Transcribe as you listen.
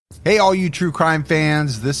Hey, all you true crime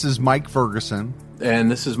fans, this is Mike Ferguson.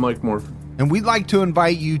 And this is Mike Morford. And we'd like to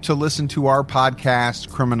invite you to listen to our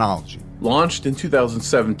podcast, Criminology. Launched in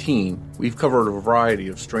 2017, we've covered a variety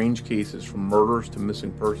of strange cases from murders to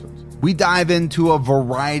missing persons. We dive into a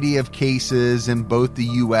variety of cases in both the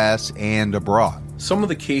U.S. and abroad. Some of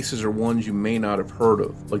the cases are ones you may not have heard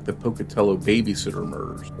of, like the Pocatello babysitter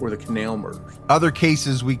murders or the Canal murders. Other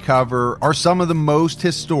cases we cover are some of the most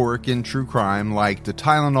historic in true crime, like the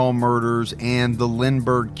Tylenol murders and the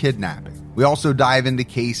Lindbergh kidnapping. We also dive into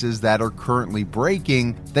cases that are currently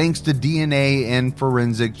breaking thanks to DNA and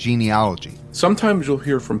forensic genealogy. Sometimes you'll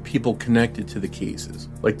hear from people connected to the cases,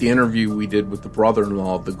 like the interview we did with the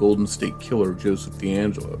brother-in-law of the Golden State Killer, Joseph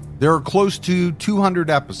DeAngelo. There are close to 200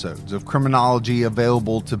 episodes of Criminology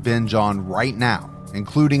available to binge on right now,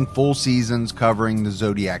 including full seasons covering the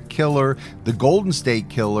Zodiac Killer, the Golden State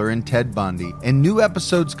Killer, and Ted Bundy, and new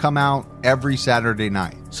episodes come out every Saturday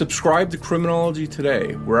night. Subscribe to Criminology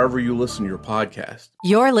today, wherever you listen to your podcast.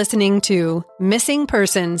 You're listening to Missing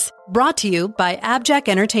Persons, brought to you by Abject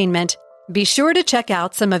Entertainment. Be sure to check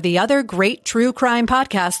out some of the other great true crime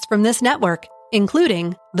podcasts from this network,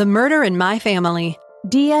 including The Murder in My Family,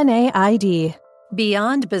 DNA ID,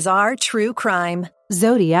 Beyond Bizarre True Crime,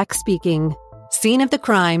 Zodiac Speaking, Scene of the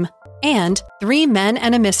Crime, and 3 Men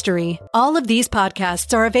and a Mystery. All of these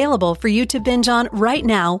podcasts are available for you to binge on right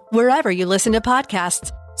now, wherever you listen to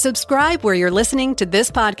podcasts. Subscribe where you're listening to this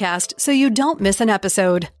podcast so you don't miss an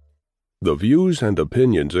episode. The views and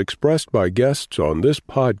opinions expressed by guests on this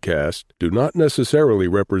podcast do not necessarily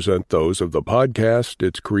represent those of the podcast,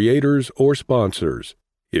 its creators, or sponsors.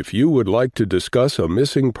 If you would like to discuss a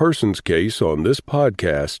missing persons case on this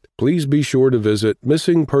podcast, please be sure to visit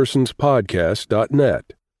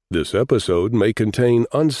missingpersonspodcast.net. This episode may contain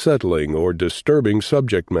unsettling or disturbing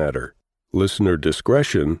subject matter. Listener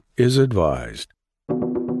discretion is advised.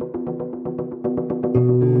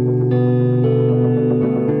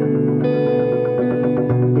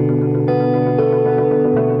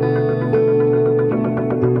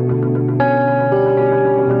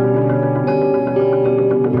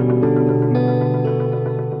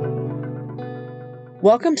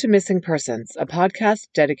 Welcome to Missing Persons, a podcast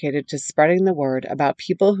dedicated to spreading the word about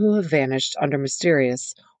people who have vanished under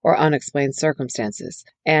mysterious or unexplained circumstances,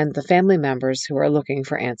 and the family members who are looking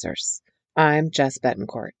for answers. I'm Jess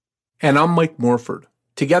Betancourt. And I'm Mike Morford.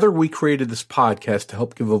 Together we created this podcast to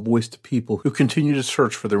help give a voice to people who continue to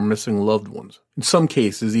search for their missing loved ones, in some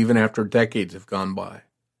cases even after decades have gone by.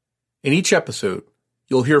 In each episode,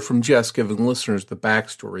 you'll hear from Jess giving listeners the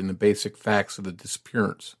backstory and the basic facts of the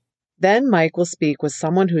disappearance. Then Mike will speak with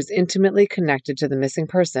someone who's intimately connected to the missing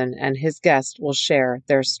person, and his guest will share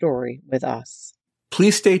their story with us.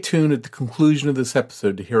 Please stay tuned at the conclusion of this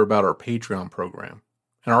episode to hear about our Patreon program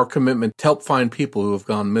and our commitment to help find people who have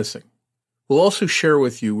gone missing. We'll also share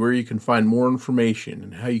with you where you can find more information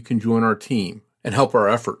and how you can join our team and help our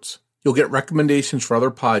efforts. You'll get recommendations for other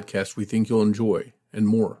podcasts we think you'll enjoy, and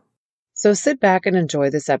more. So sit back and enjoy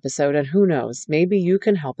this episode, and who knows, maybe you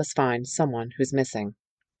can help us find someone who's missing.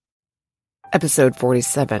 Episode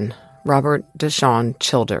 47, Robert Deshawn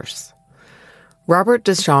Childers. Robert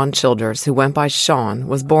Deshawn Childers, who went by Sean,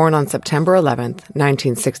 was born on September 11th,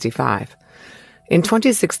 1965. In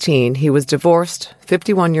 2016, he was divorced,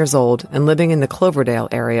 51 years old, and living in the Cloverdale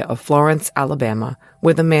area of Florence, Alabama,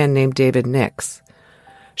 with a man named David Nix.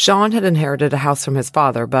 Sean had inherited a house from his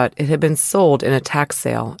father, but it had been sold in a tax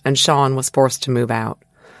sale, and Sean was forced to move out.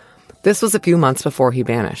 This was a few months before he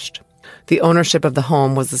vanished. The ownership of the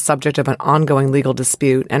home was the subject of an ongoing legal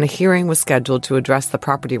dispute, and a hearing was scheduled to address the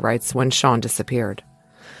property rights when Sean disappeared.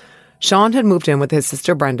 Sean had moved in with his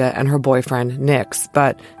sister Brenda and her boyfriend, Nix,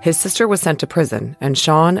 but his sister was sent to prison, and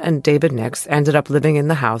Sean and David Nix ended up living in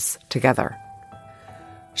the house together.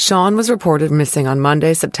 Sean was reported missing on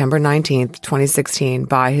Monday, September 19, 2016,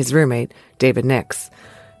 by his roommate, David Nix.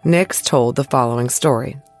 Nix told the following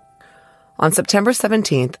story. On September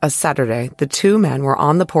 17th, a Saturday, the two men were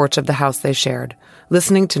on the porch of the house they shared,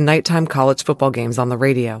 listening to nighttime college football games on the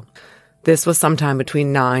radio. This was sometime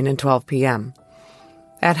between 9 and 12 p.m.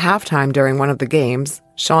 At halftime during one of the games,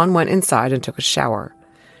 Sean went inside and took a shower.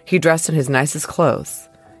 He dressed in his nicest clothes.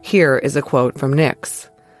 Here is a quote from Nix.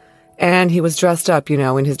 And he was dressed up,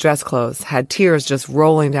 in his dress clothes, had tears just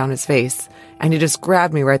rolling down his face, and he just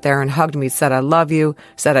grabbed me right there and hugged me, said, "I love you,"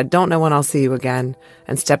 said, "I don't know when I'll see you again,"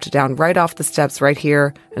 and stepped down right off the steps right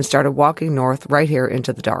here and started walking north right here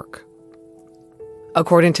into the dark.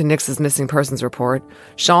 According to Nix's missing persons report,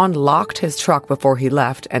 Sean locked his truck before he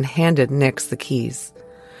left and handed Nix the keys.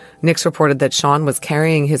 Nix reported that Sean was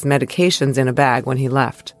carrying his medications in a bag when he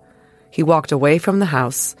left. He walked away from the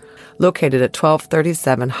house, located at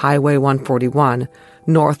 1237 Highway 141,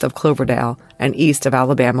 north of Cloverdale and east of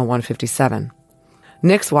Alabama 157.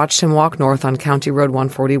 Nix watched him walk north on County Road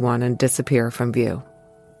 141 and disappear from view.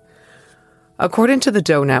 According to the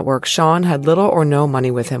Doe Network, Sean had little or no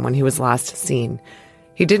money with him when he was last seen.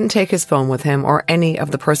 He didn't take his phone with him or any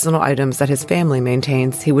of the personal items that his family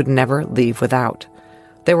maintains he would never leave without.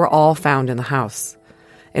 They were all found in the house.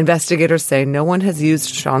 Investigators say no one has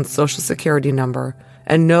used Sean's Social Security number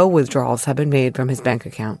and no withdrawals have been made from his bank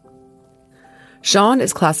account. Sean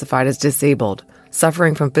is classified as disabled,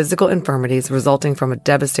 suffering from physical infirmities resulting from a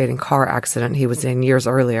devastating car accident he was in years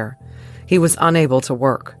earlier. He was unable to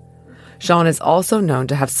work. Sean is also known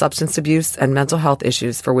to have substance abuse and mental health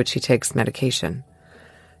issues for which he takes medication.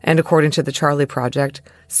 And according to the Charlie Project,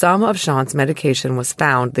 some of Sean's medication was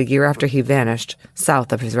found the year after he vanished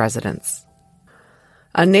south of his residence.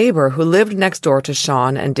 A neighbor who lived next door to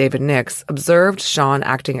Sean and David Nix observed Sean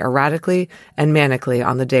acting erratically and manically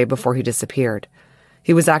on the day before he disappeared.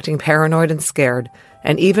 He was acting paranoid and scared,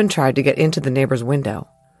 and even tried to get into the neighbor's window.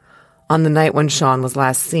 On the night when Sean was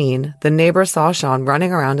last seen, the neighbor saw Sean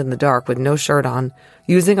running around in the dark with no shirt on,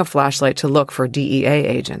 using a flashlight to look for DEA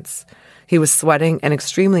agents. He was sweating and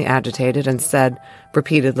extremely agitated and said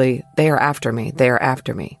repeatedly, "They are after me, they are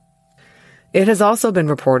after me." It has also been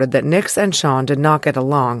reported that Nix and Sean did not get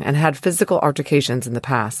along and had physical altercations in the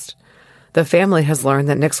past. The family has learned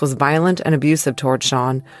that Nix was violent and abusive toward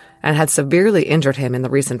Sean and had severely injured him in the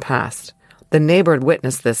recent past. The neighbor had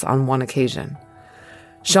witnessed this on one occasion.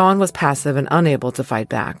 Sean was passive and unable to fight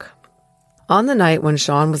back. On the night when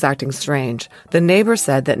Sean was acting strange, the neighbor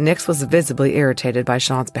said that Nix was visibly irritated by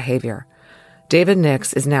Sean's behavior. David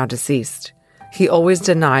Nix is now deceased. He always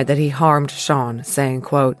denied that he harmed Sean, saying,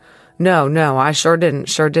 quote, No, I sure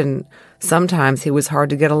didn't. Sometimes he was hard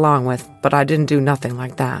to get along with, but I didn't do nothing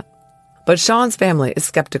like that." But Sean's family is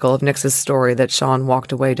skeptical of Nix's story that Sean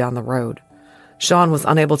walked away down the road. Sean was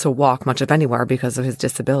unable to walk much of anywhere because of his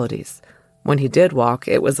disabilities. When he did walk,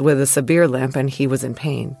 it was with a severe limp and he was in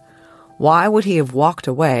pain. Why would he have walked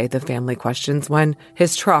away, the family questions, when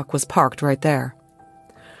his truck was parked right there?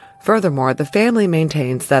 Furthermore, the family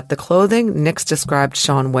maintains that the clothing Nix described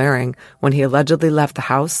Sean wearing when he allegedly left the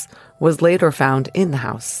house was later found in the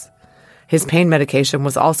house. His pain medication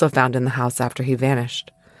was also found in the house after he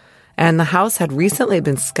vanished. And the house had recently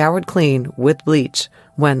been scoured clean with bleach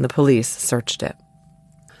when the police searched it.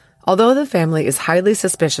 Although the family is highly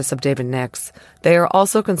suspicious of David Nix, they are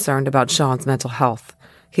also concerned about Sean's mental health.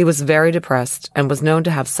 He was very depressed and was known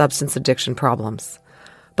to have substance addiction problems.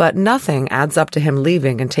 But nothing adds up to him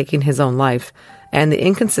leaving and taking his own life, and the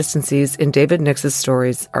inconsistencies in David Nix's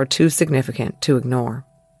stories are too significant to ignore.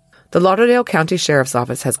 The Lauderdale County Sheriff's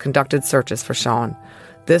Office has conducted searches for Sean.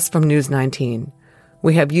 This from News 19.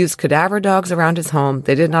 "We have used cadaver dogs around his home.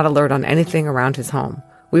 They did not alert on anything around his home.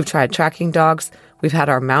 We've tried tracking dogs. We've had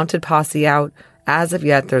our mounted posse out. As of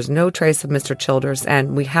yet, there's no trace of Mr. Childers,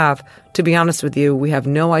 and to be honest with you, we have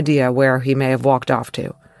no idea where he may have walked off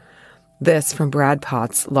to." This from Brad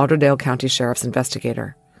Potts, Lauderdale County Sheriff's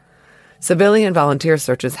investigator. Civilian volunteer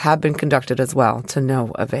searches have been conducted as well, to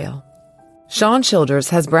no avail. Sean Childers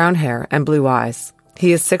has brown hair and blue eyes.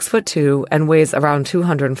 He is 6'2" and weighs around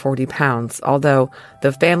 240 pounds, although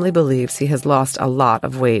the family believes he has lost a lot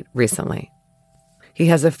of weight recently. He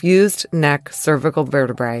has a fused neck cervical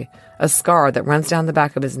vertebrae, a scar that runs down the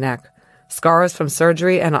back of his neck, scars from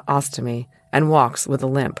surgery and an ostomy, and walks with a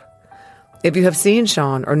limp. If you have seen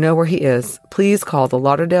Sean or know where he is, please call the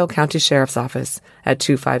Lauderdale County Sheriff's Office at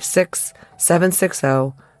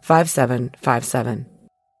 256-760-5757.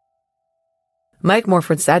 Mike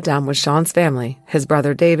Morford sat down with Sean's family, his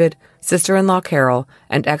brother David, sister-in-law Carol,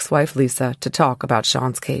 and ex-wife Lisa to talk about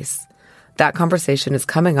Sean's case. That conversation is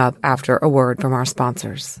coming up after a word from our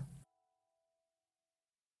sponsors.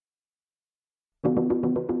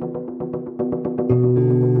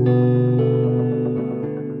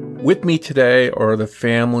 With me today are the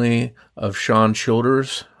family of Sean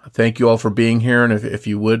Childers. Thank you all for being here, and if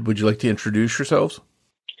you would you like to introduce yourselves?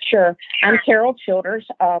 Sure. I'm Carol Childers.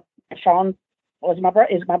 Sean is my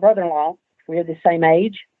brother-in-law. We're the same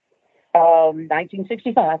age,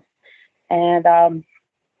 1965. And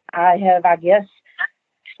I have, I guess,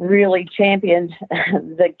 really championed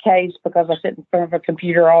the case because I sit in front of a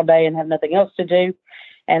computer all day and have nothing else to do.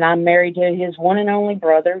 And I'm married to his one and only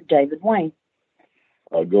brother, David Wayne.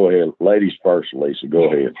 Go ahead. Ladies first, Lisa. Go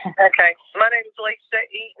ahead. Okay. My name is Lisa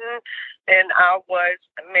Eaton, and I was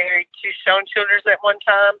married to Sean Childers at one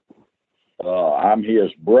time. I'm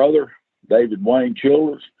his brother, David Wayne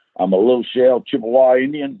Childers. I'm a Little Shell Chippewa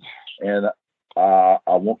Indian, and I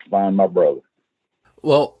want to find my brother.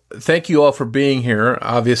 Well, thank you all for being here.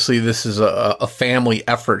 Obviously, this is a family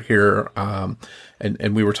effort here.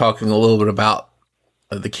 And we were talking a little bit about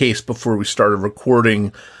the case before we started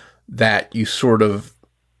recording, that you sort of,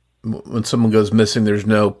 when someone goes missing, there's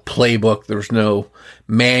no playbook, there's no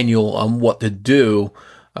manual on what to do.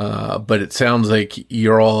 But it sounds like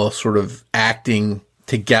you're all sort of acting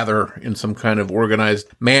together in some kind of organized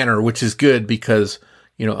manner, which is good because,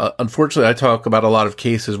 unfortunately, I talk about a lot of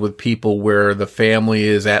cases with people where the family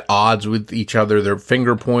is at odds with each other. They're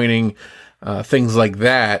finger pointing, things like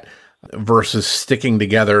that, versus sticking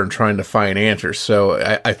together and trying to find answers.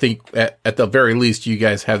 So I think at the very least, you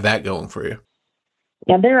guys have that going for you.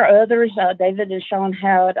 Yeah, there are others. David and Sean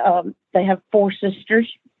Howard, they have 4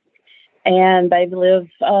 sisters, and they live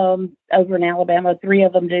over in Alabama. 3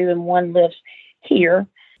 of them do, and 1 lives here.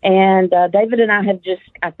 And David and I have just,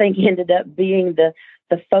 I think, ended up being the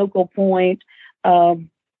focal point. I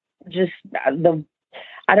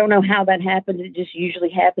don't know how that happened. It just usually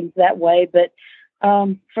happens that way. But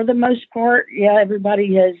for the most part, yeah,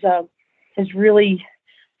 everybody has really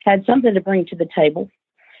had something to bring to the table.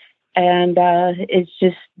 And it's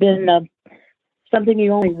just been something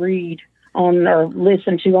you only read on or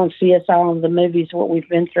listen to on CSI, on the movies, what we've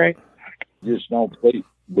been through. Just don't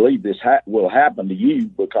believe this will happen to you,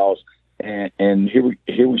 because, and here we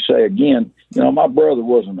say again, my brother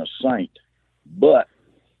wasn't a saint, but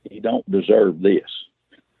he don't deserve this.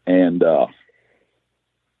 And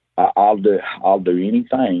I'll do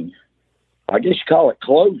anything. I guess you call it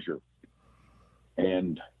closure.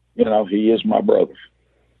 And he is my brother.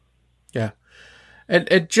 Yeah.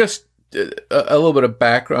 And just a little bit of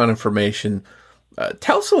background information.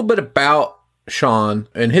 Tell us a little bit about Sean,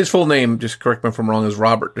 and his full name, just correct me if I'm wrong, is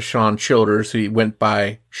Robert Deshaun Childers. He went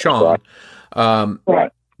by Sean.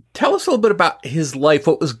 Right. Tell us a little bit about his life,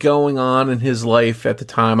 what was going on in his life at the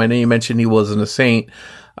time. I know you mentioned he wasn't a saint,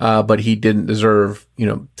 but he didn't deserve,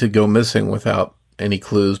 to go missing without any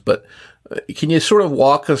clues. But can you sort of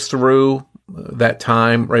walk us through that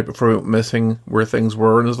time right before he went missing, where things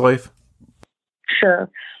were in his life? Sure.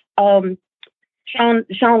 Sean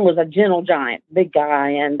was a gentle giant, big guy,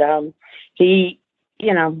 and he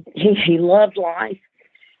loved life.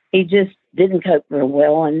 He just didn't cope real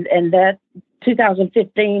well, and that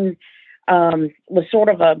 2015 was sort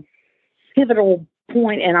of a pivotal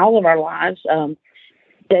point in all of our lives.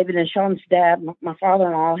 David and Sean's dad, my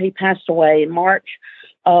father-in-law, he passed away in March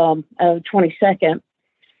of 22nd,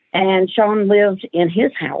 and Sean lived in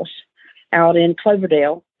his house out in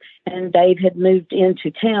Cloverdale, and Dave had moved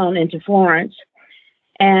into town, into Florence.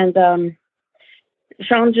 And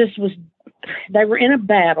Sean they were in a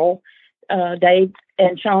battle, Dave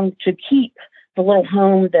and Sean, to keep the little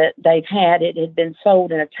home that Dave had. It had been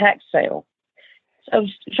sold in a tax sale. So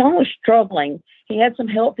Sean was struggling. He had some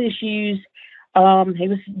health issues. He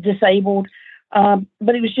was disabled,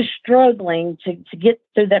 but he was just struggling to get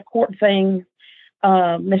through that court thing.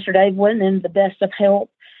 Mr. Dave wasn't in the best of health.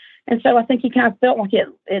 And so I think he kind of felt like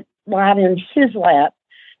it lied in his lap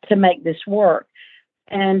to make this work.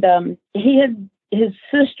 And he had his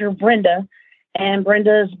sister, Brenda, and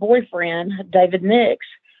Brenda's boyfriend, David Nix,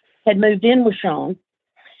 had moved in with Sean.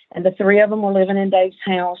 And the 3 of them were living in Dave's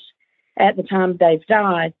house at the time Dave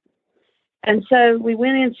died. And so we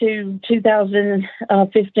went into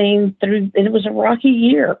 2015 and it was a rocky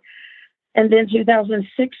year. And then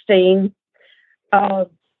 2016,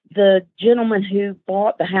 the gentleman who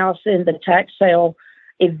bought the house in the tax sale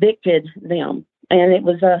evicted them. And it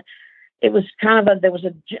was there was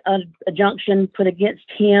a junction put against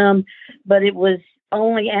him, but it was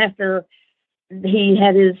only after he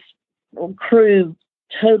had his crew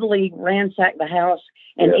totally ransack the house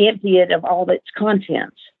and empty it of all its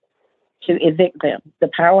contents to evict them. The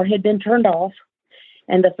power had been turned off,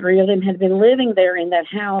 and the 3 of them had been living there in that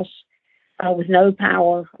house with no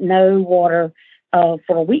power, no water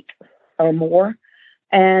for a week or more.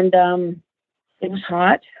 And it was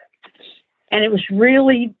hot, and it was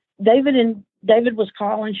really, David was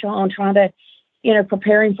calling Sean, trying to,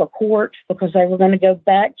 preparing for court, because they were going to go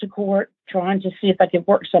back to court, trying to see if they could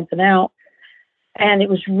work something out. And it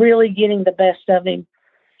was really getting the best of him.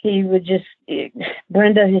 He would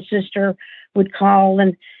Brenda, his sister, would call,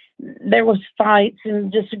 and there was fights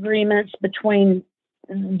and disagreements between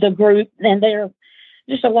the group, and there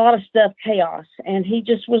just a lot of stuff, chaos, and he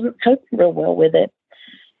just wasn't coping real well with it.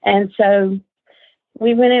 And so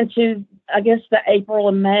we went into, I guess, the April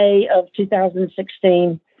and May of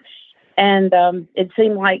 2016, and it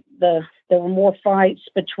seemed like there were more fights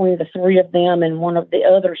between the 3 of them and one of the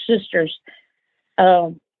other sisters.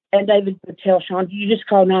 And David would tell Sean, "You just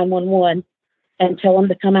call 911 and tell them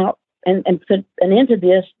to come out and put an end to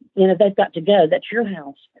this. They've got to go. That's your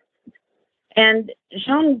house. And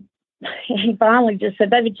Sean, he finally just said,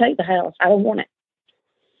 David, take the house. I don't want it.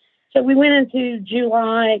 So we went into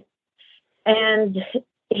July, and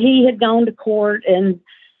he had gone to court, and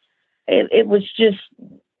it was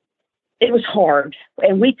hard.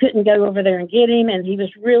 And we couldn't go over there and get him, and he was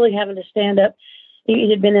really having to stand up. He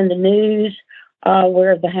had been in the news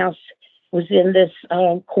where the house was in this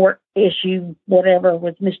court issue, whatever,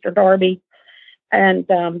 with Mr. Darby. And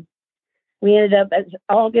we ended up at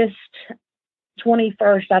August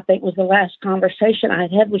 21st, I think, was the last conversation I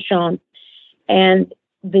had with Sean. And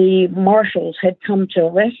the marshals had come to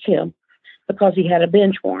arrest him because he had a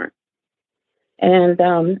bench warrant. And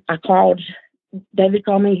I called, David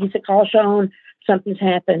called me. He said, call Sean, something's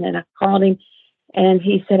happened. And I called him, and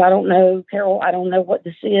he said, I don't know, Carol, I don't know what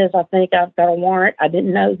this is. I think I've got a warrant. I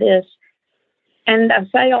didn't know this. And I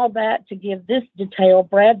say all that to give this detail.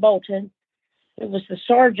 Brad Bolton, who was the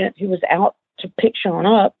sergeant who was out to pick Sean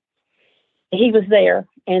up, he was there,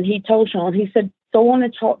 and he told Sean, he said, go on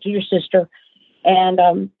and talk to your sister, and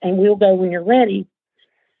we'll go when you're ready.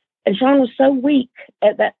 And Sean was so weak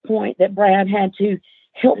at that point that Brad had to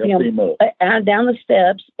help him down the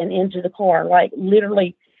steps and into the car, like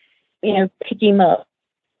literally, pick him up.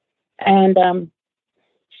 And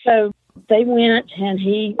so they went, and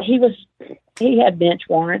he had bench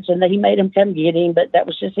warrants, and he made him come get him, but that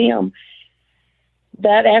was just him.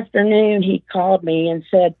 That afternoon, he called me and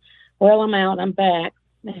said, well, I'm out, I'm back.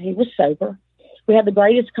 And he was sober. We had the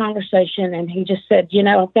greatest conversation, and he just said,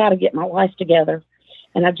 I've got to get my life together,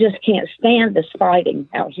 and I just can't stand this fighting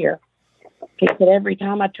out here. He said, every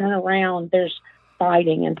time I turn around, there's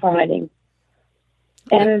fighting and fighting.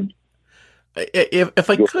 And if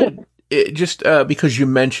I could, just because you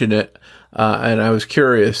mentioned it, and I was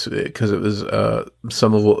curious because it was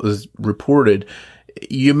some of what was reported.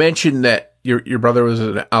 You mentioned that your brother was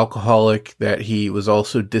an alcoholic, that he was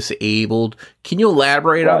also disabled. Can you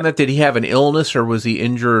elaborate on that? Did he have an illness, or was he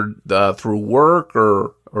injured through work,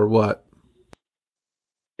 or what?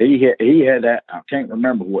 He had that. I can't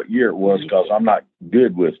remember what year it was because I'm not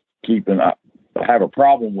good with keeping up. I have a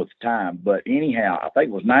problem with time. But anyhow, I think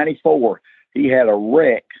it was 94. He had a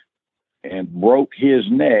wreck and broke his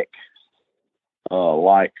neck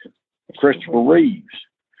like Christopher Reeves.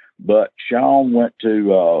 But Sean went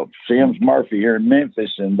to Sims Murphy here in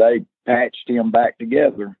Memphis, and they patched him back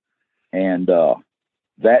together. And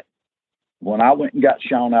that, when I went and got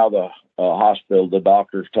Sean out of the hospital, the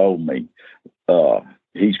doctors told me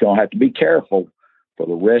he's going to have to be careful for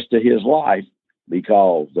the rest of his life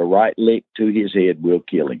because the right lick to his head will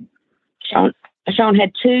kill him. Sean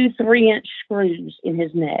had 2 3-inch screws in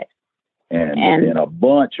his neck. And a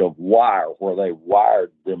bunch of wire where they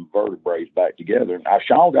wired them vertebrae back together. Now,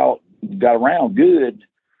 Sean got around good,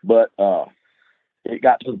 but it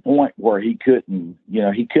got to the point where he couldn't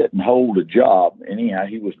hold a job. Anyhow,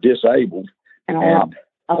 he was disabled. And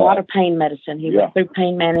a lot of pain medicine. He went through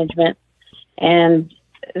pain management. And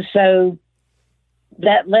so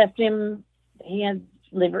that left him, he had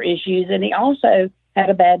liver issues, and he also had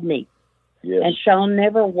a bad knee. Yes. And Sean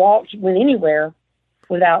never went anywhere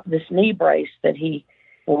without this knee brace that he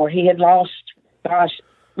had lost. Gosh,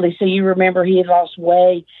 Lisa, you remember he had lost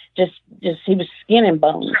weight. Just he was skin and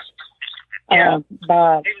bones.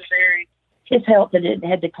 By his health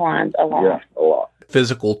had declined a lot. Yeah, a lot.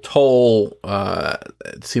 Physical toll.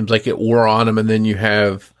 It seems like it wore on him, and then you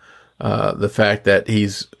have the fact that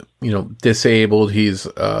he's disabled. He's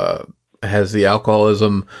has the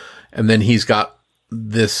alcoholism, and then he's got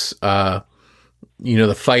this.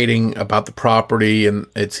 The fighting about the property, and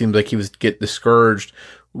it seems like he was get discouraged.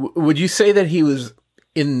 Would you say that he was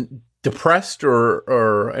depressed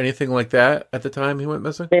or anything like that at the time he went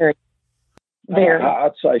missing? Very.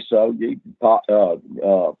 I'd say so.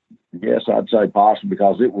 Yes, I'd say possibly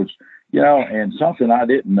because it was, and something I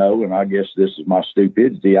didn't know, and I guess this is my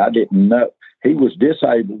stupidity. I didn't know he was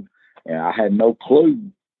disabled, and I had no clue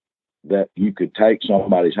that you could take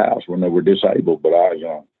somebody's house when they were disabled. But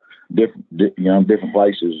different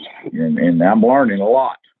places, and I'm learning a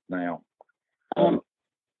lot now. You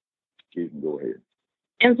can go ahead.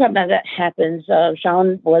 And sometimes that happens.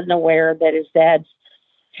 Sean wasn't aware that his dad's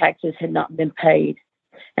taxes had not been paid,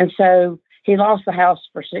 and so he lost the house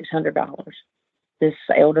for $600. This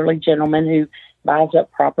elderly gentleman who buys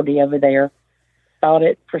up property over there bought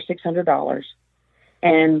it for $600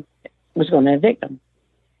 and was going to evict him.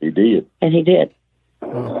 He did, and he did.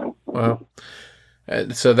 Oh, wow.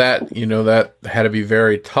 So that that had to be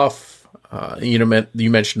very tough. You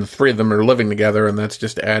mentioned the 3 of them are living together, and that's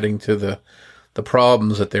just adding to the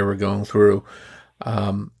problems that they were going through.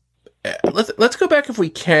 Let's go back if we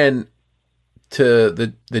can to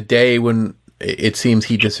the day when it seems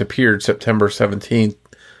he disappeared, September 17th,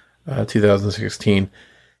 2016.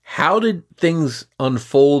 How did things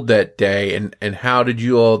unfold that day, and how did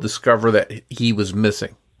you all discover that he was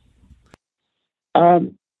missing?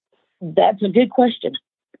 That's a good question,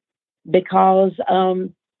 because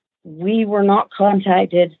we were not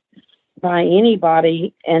contacted by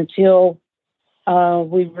anybody until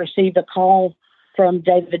we received a call from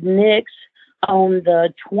David Nix on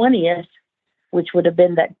the 20th, which would have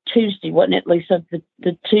been that Tuesday, wasn't it, Lisa?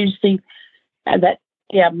 The Tuesday,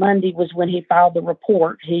 Monday was when he filed the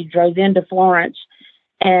report. He drove into Florence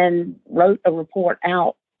and wrote a report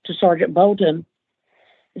out to Sergeant Bolton.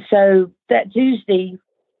 So that Tuesday,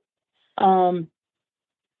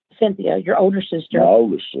 Cynthia, your older sister. My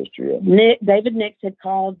oldest sister, yeah. David Nix had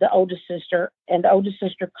called the oldest sister, and the oldest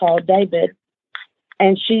sister called David,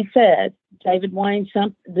 and she said, David Wayne,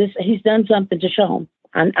 he's done something to Sean.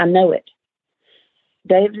 I know it.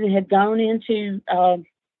 David had gone into,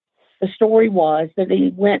 the story was that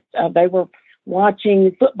he went, they were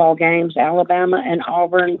watching football games, Alabama and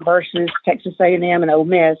Auburn versus Texas A&M and Ole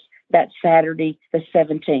Miss, that Saturday, the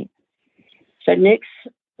 17th. So Nix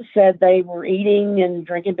said they were eating and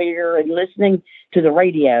drinking beer and listening to the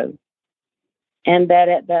radio. And that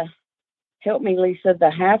at help me, Lisa, the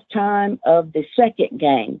halftime of the second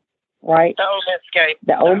game, right? The Ole Miss game.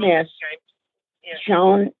 The Ole Miss. Yeah.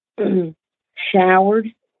 Sean showered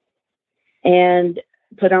and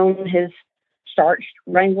put on his starched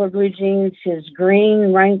Wrangler blue jeans, his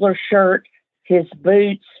green Wrangler shirt, his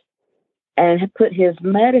boots, and had put his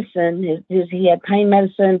medicine, he had pain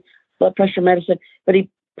medicine, blood pressure medicine, but he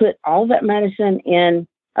put all that medicine in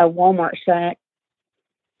a Walmart sack.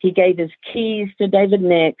 He gave his keys to David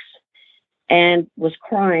Nix and was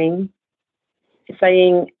crying,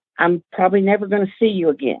 saying, I'm probably never going to see you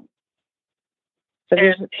again. So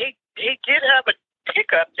and he did have a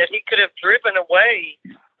pickup that he could have driven away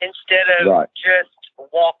instead of just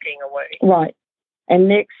walking away. Right. And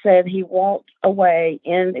Nick said he walked away,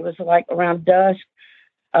 and it was like around dusk,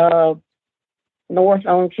 north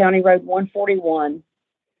on County Road 141.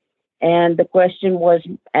 And the question was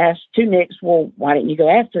asked to Nick, well, why didn't you go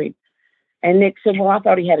after him? And Nick said, well, I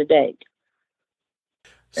thought he had a date.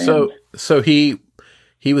 So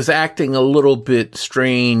he was acting a little bit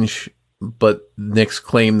strange, but Nick's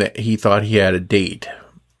claimed that he thought he had a date.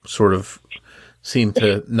 Sort of seemed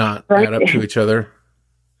to not add up to each other.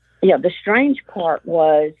 Yeah, the strange part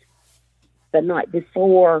was the night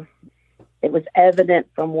before, it was evident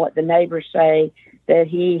from what the neighbors say that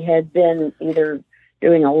he had been either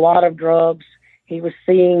doing a lot of drugs, he was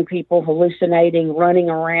seeing people hallucinating, running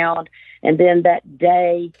around, and then that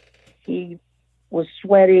day he was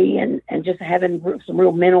sweaty and just having some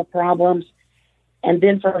real mental problems. And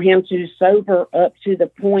then for him to sober up to the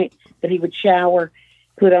point that he would shower,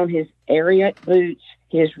 put on his Ariat boots,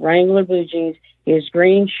 his Wrangler blue jeans, his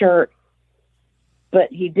green shirt,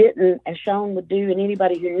 but he didn't, as Sean would do, and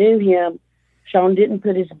anybody who knew him, Sean didn't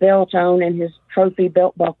put his belt on and his trophy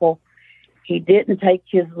belt buckle. He didn't take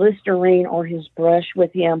his Listerine or his brush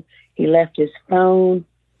with him. He left his phone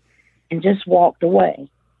and just walked away.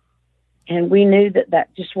 And we knew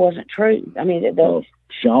that just wasn't true. I mean,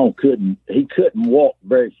 Sean couldn't walk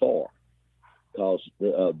very far because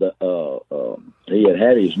he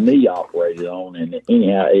had his knee operated on, and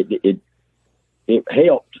anyhow it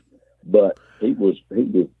helped, but he was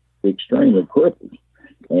extremely crippled.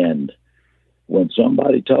 And when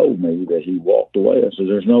somebody told me that he walked away, I said,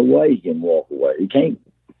 "There's no way he can walk away. He can't."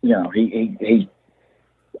 He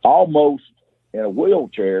almost in a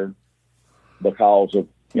wheelchair because of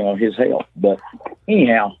his health. But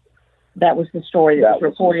anyhow, that was the story that was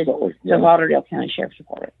reported to Lauderdale County Sheriff's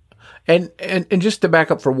Department. And just to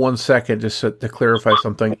back up for 1 second, just to clarify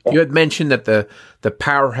something, you had mentioned that the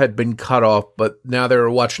power had been cut off, but now they were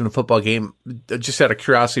watching the football game. Just out of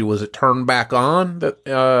curiosity, was it turned back on to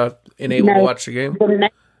watch the game?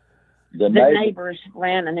 The neighbors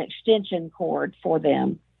ran an extension cord for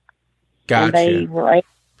them. Gotcha. And they were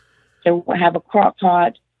able to have a crock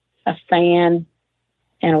pot, a fan,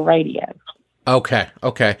 and a radio. Okay.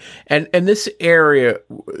 And this area,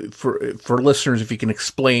 for listeners, if you can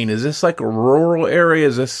explain, is this like a rural area?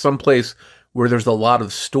 Is this someplace where there's a lot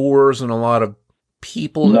of stores and a lot of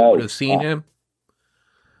people that would have seen him?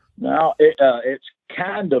 No, it's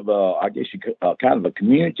kind of kind of a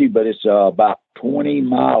community, but it's about 20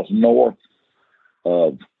 miles north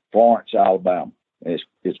of Florence, Alabama.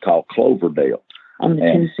 It's called Cloverdale. On the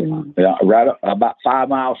Tennessee line. Yeah, right up, about 5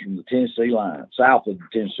 miles from the Tennessee line, south of the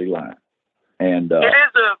Tennessee line. And it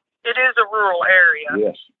is a rural area.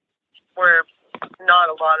 Yes. Where not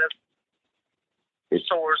a lot of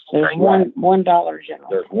stores and There's things. $1 General.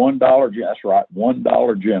 There's $1. That's right,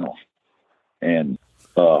 $1 General, and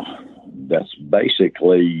that's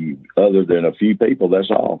basically, other than a few people,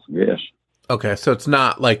 that's all. Yes. Okay, so it's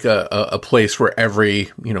not like a place where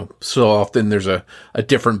every, so often there's a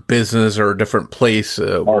different business or a different place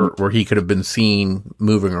where he could have been seen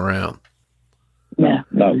moving around. Yeah.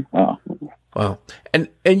 No. Wow. And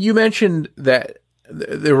you mentioned that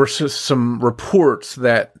there were some reports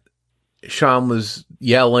that Sean was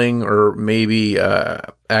yelling or maybe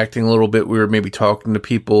acting a little bit weird, maybe talking to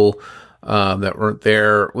people that weren't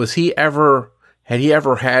there. Had he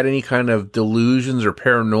ever had any kind of delusions or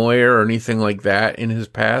paranoia or anything like that in his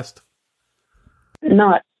past?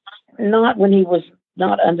 Not when he was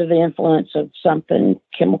not under the influence of something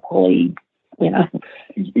chemically,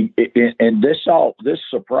 And this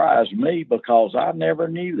surprised me because I never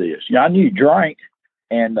knew this. I knew he drank,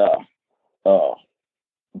 and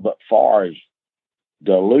but far as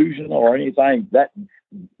delusion or anything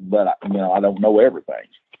but I don't know everything.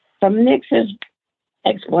 From Nick's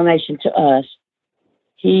explanation to us,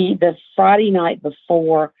 the Friday night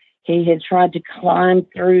before, he had tried to climb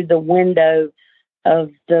through the window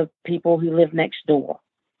of the people who lived next door.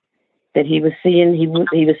 That he was seeing, he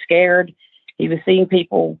was scared. He was seeing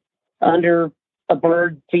people under a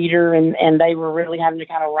bird feeder, and they were really having to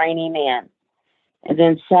kind of rein him in. And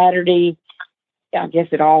then Saturday, I guess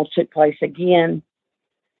it all took place again.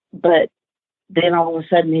 But then all of a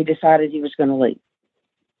sudden, he decided he was going to leave.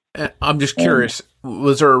 I'm just curious,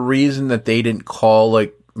 was there a reason that they didn't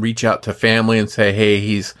reach out to family and say, hey,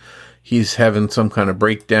 he's having some kind of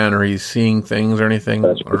breakdown or he's seeing things or anything?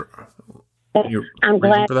 I'm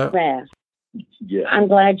glad you asked. Yeah. I'm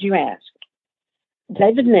glad you asked.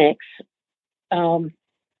 David Nix, he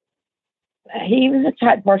was a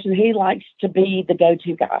type person, he likes to be the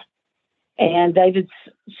go-to guy. And David's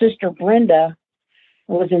sister, Brenda,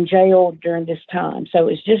 was in jail during this time. So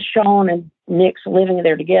it's just Sean and Nix living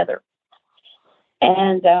there together.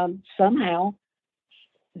 And somehow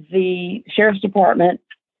the sheriff's department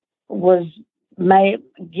was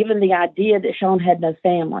given the idea that Sean had no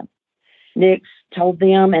family. Nix told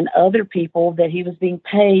them and other people that he was being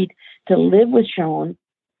paid to live with Sean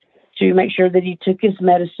to make sure that he took his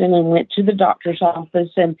medicine and went to the doctor's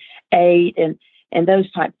office and ate and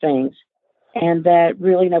those type things. And that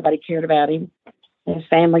really nobody cared about him. His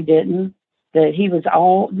family didn't. That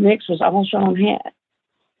Nix was all Sean had,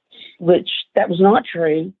 which that was not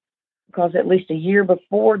true, because at least a year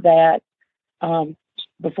before that,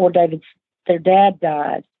 before their dad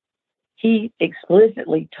died, he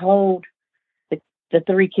explicitly told the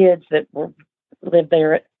three kids that lived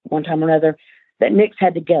there at one time or another that Nix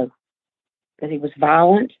had to go, that he was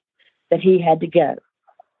violent, that he had to go.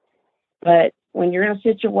 But when you're in a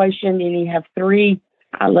situation and you have three,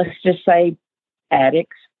 let's just say,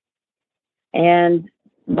 addicts, and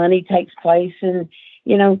money takes place, and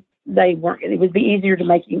they weren't. It would be easier to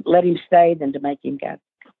let him stay than to make him go.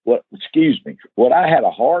 What I had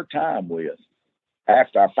a hard time with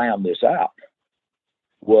after I found this out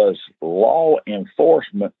was law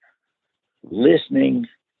enforcement listening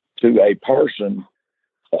to a person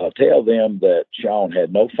tell them that Sean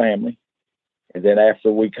had no family, and then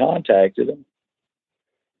after we contacted him,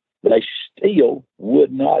 they still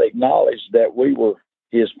would not acknowledge that we were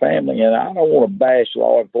his family. And I don't want to bash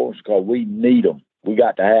law enforcement because we need them. We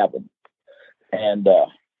got to have them. And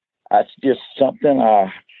that's just something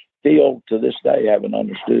I still to this day haven't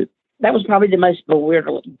understood. That was probably the most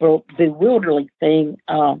bewildering thing,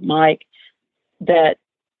 Mike, that,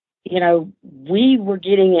 we were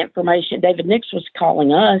getting information. David Nix was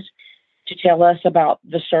calling us to tell us about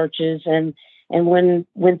the searches and when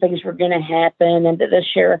things were going to happen, and that the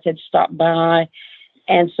sheriff had stopped by.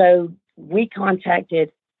 And so we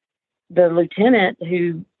contacted the lieutenant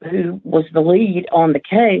who was the lead on the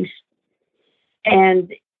case.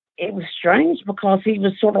 And it was strange because he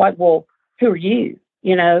was sort of like, well, who are you?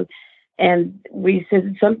 And we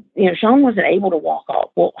said, Sean wasn't able to walk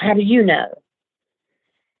off. Well, how do you know?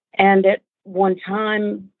 And at one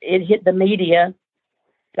time it hit the media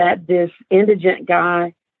that this indigent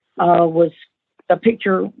guy a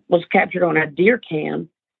picture was captured on a deer cam.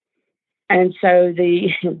 And so the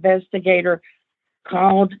investigator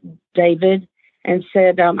called David and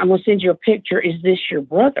said, I'm going to send you a picture. Is this your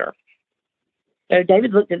brother? So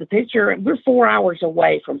David looked at the picture, and we're 4 hours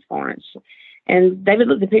away from Florence. And David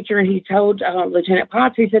looked at the picture and he told Lieutenant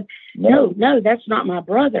Potts, he said, no, that's not my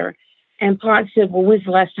brother. And Potts said, well, when's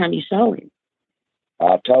the last time you saw him?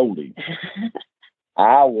 I told him.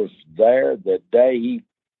 I was there the day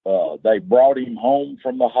they brought him home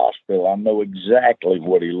from the hospital. I know exactly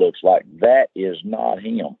what he looks like. That is not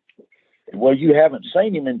him. well, you haven't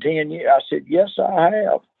seen him in 10 years. I said, yes, I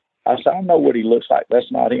have. I said, I know what he looks like.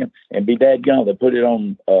 That's not him. And be dadgum, they put it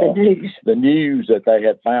on the news that they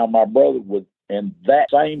had found my brother with, and that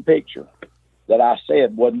same picture that I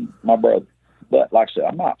said wasn't my brother. But like I said,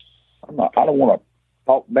 I don't want to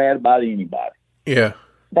talk bad about anybody. Yeah.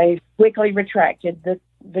 They quickly retracted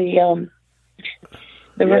the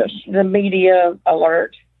media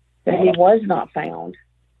alert that he was not found.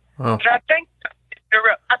 Oh. But I think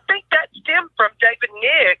that stemmed from David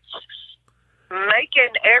Nix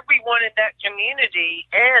making everyone in that community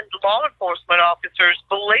and law enforcement officers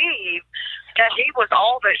believe that he was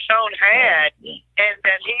all that Sean had, and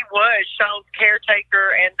that he was Sean's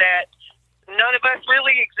caretaker, and that none of us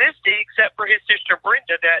really existed except for his sister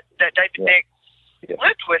Brenda that David Nix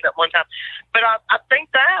lived with at one time. But I think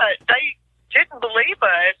that they didn't believe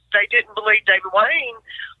us. They didn't believe David Wayne,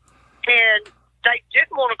 and they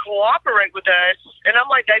didn't want to cooperate with us. And I'm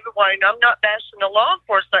like, David Wayne, I'm not bashing the law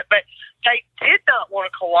enforcement, but they did not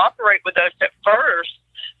want to cooperate with us at first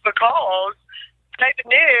because David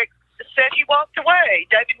Nix said he walked away.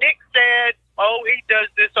 David Nix said, oh, he does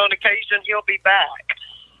this on occasion, he'll be back.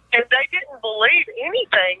 And they didn't believe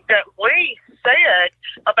anything that we said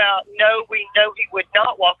about, no, we know he would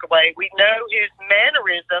not walk away. We know his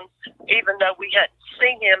mannerisms, even though we hadn't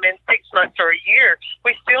seen him in 6 months or a year.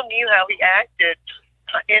 We still knew how he acted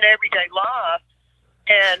in everyday life,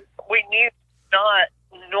 and we knew it was not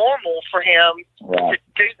normal for him to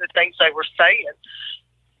do the things they were saying.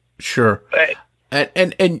 Sure. But,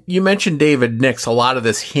 and you mentioned David Nix. A lot of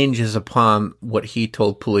this hinges upon what he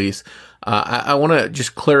told police. I want to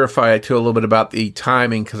just clarify too a little bit about the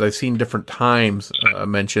timing, because I've seen different times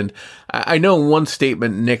mentioned. I know in one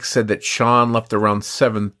statement Nix said that Sean left around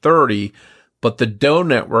 7:30, but the Doe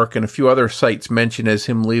Network and a few other sites mention as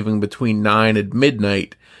him leaving between 9 and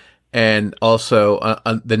midnight. And also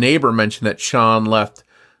the neighbor mentioned that Sean left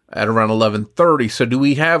at around 11:30. So do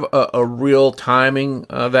we have a real timing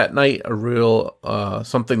that night, a real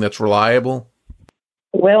something that's reliable?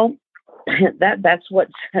 Well, that's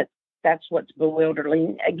what's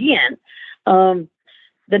bewildering. Again, the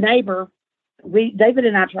neighbor, David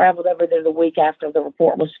and I traveled over there the week after the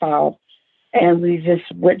report was filed, and we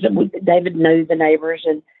just went. David knew the neighbors,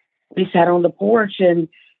 and we sat on the porch, and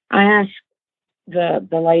I asked the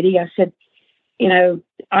lady, I said, you know,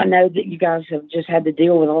 I know that you guys have just had to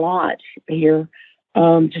deal with a lot here,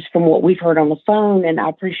 just from what we've heard on the phone, and I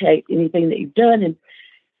appreciate anything that you've done.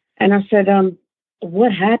 And I said,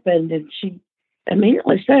 what happened? And she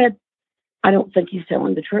immediately said, I don't think he's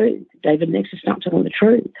telling the truth. David Nix is not telling the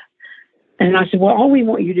truth. And I said, well, all we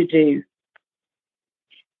want you to do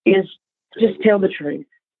is just tell the truth.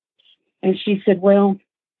 And she said, well,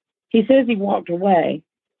 he says he walked away,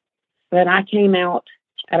 but I came out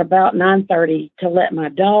at about 9:30 to let my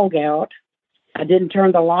dog out. I didn't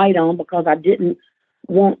turn the light on because I was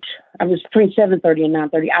between 7:30 and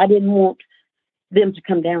 9:30. I didn't want them to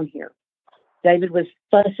come down here. David was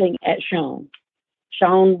fussing at Sean.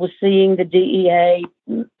 Sean was seeing the DEA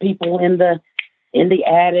people in the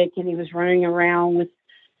attic, and he was running around with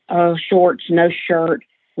shorts, no shirt,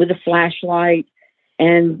 with a flashlight.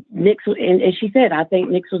 And Nix, and as she said, I think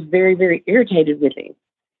Nix was very, very irritated with him.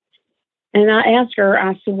 And I asked her,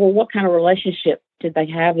 I said, well, what kind of relationship did they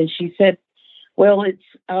have? And she said, well, it's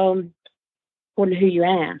according to who you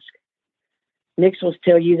ask. Nix will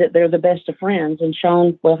tell you that they're the best of friends. And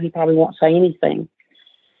Sean, well, he probably won't say anything.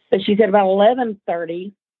 But she said about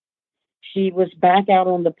 11:30, she was back out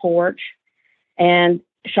on the porch, and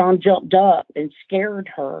Sean jumped up and scared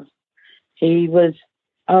her. He was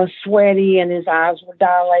sweaty, and his eyes were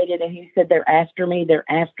dilated, and he said, they're after me, they're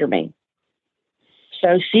after me.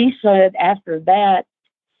 So she said after that,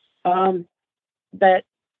 that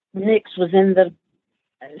Nix was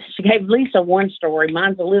she gave Lisa one story.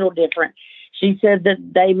 Mine's a little different. She said that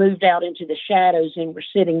they moved out into the shadows and were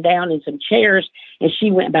sitting down in some chairs, and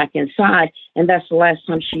she went back inside, and that's the last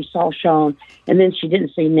time she saw Sean. And then she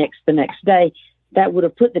didn't see Nix the next day. That would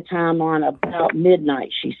have put the time on about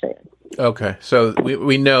midnight, she said. Okay, so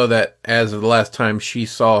we know that as of the last time she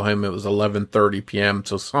saw him, it was 11:30 p.m.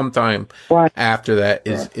 So sometime after that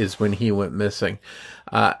is when he went missing.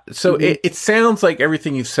 So it sounds like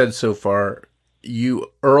everything you've said so far,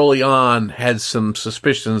 you early on had some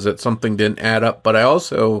suspicions that something didn't add up. But I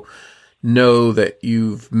also know that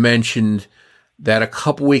you've mentioned that a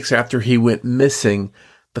couple weeks after he went missing,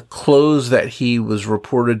 the clothes that he was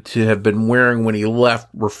reported to have been wearing when he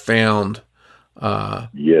left were found.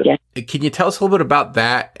 Yes. Can you tell us a little bit about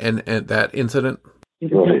that and that incident?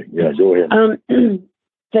 Go ahead. Yeah, go ahead.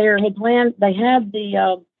 They had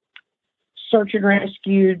the search and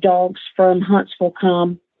rescue dogs from Huntsville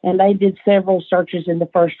come, and they did several searches in the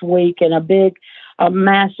first week, and a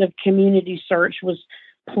massive community search was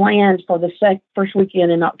planned for the first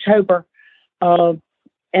weekend in October.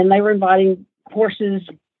 And they were inviting horses,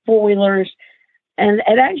 four-wheelers, and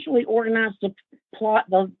it actually organized to plot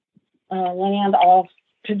the land off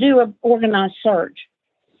to do an organized search.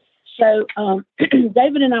 So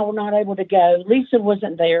David and I were not able to go. Lisa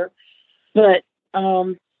wasn't there, but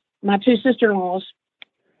my two sister-in-laws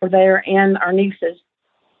were there and our nieces.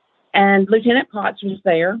 And Lieutenant Potts was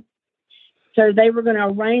there. So they were going to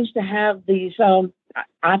arrange to have these,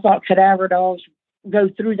 I thought, cadaver dogs go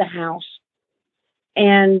through the house.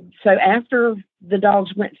 And so after the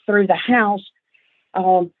dogs went through the house,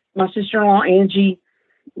 my sister-in-law, Angie,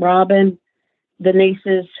 Robin, the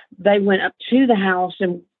nieces, they went up to the house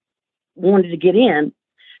and wanted to get in.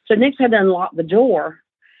 So Nick had to unlock the door.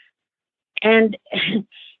 And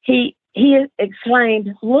he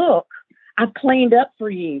exclaimed, "Look, I've cleaned up for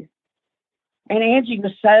you." And Angie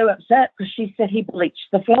was so upset because she said he bleached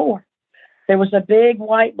the floor. There was a big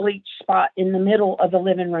white bleach spot in the middle of the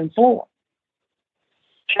living room floor.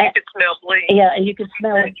 And you could smell bleach. Yeah, and you could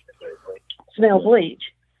smell bleach.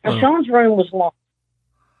 Now, Sean's room was locked.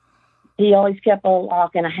 He always kept a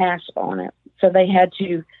lock and a hasp on it. So they had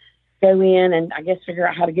to go in and, I guess, figure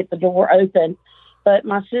out how to get the door open. But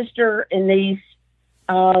my sister and niece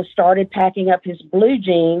started packing up his blue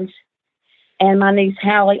jeans. And my niece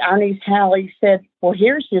Hallie, our niece Hallie, said, "Well,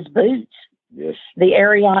 here's his boots." Yes. The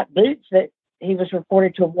Ariat boots that he was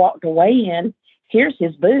reported to have walked away in. Here's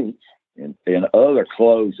his boots. And other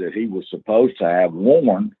clothes that he was supposed to have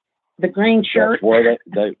worn. The green shirt. That's where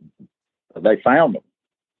they found them.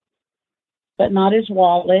 But not his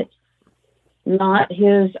wallet. Not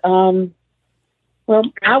his, well,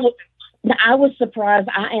 I was surprised.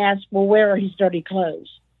 I asked, "Well, where are his dirty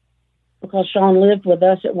clothes?" Because Sean lived with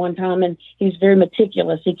us at one time, and he's very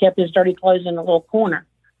meticulous. He kept his dirty clothes in a little corner.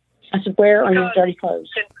 I said, "Where are his dirty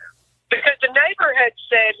clothes?" Because the neighbor had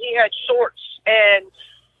said he had shorts and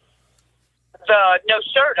the no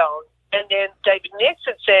shirt on. And then David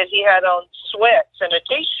Nixon said he had on sweats and a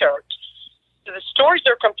T-shirt. So the stories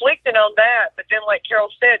are conflicting on that. But then, like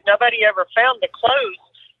Carol said, nobody ever found the clothes.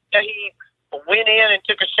 So he went in and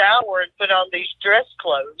took a shower and put on these dress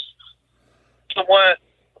clothes. So what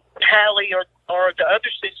Hallie or the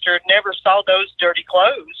other sister never saw those dirty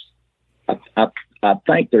clothes. I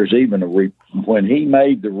think there's even when he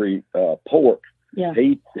made the report, yeah.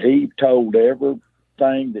 he told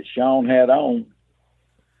everything that Sean had on,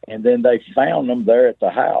 and then they found them there at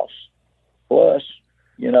the house. Plus,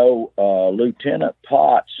 Lieutenant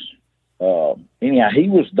Potts, anyhow, he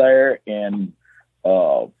was there and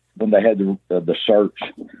when they had the search,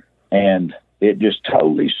 and it just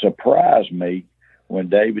totally surprised me when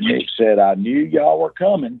David Nick said, "I knew y'all were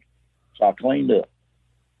coming, so I cleaned up."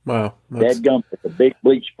 Wow. That gum with a big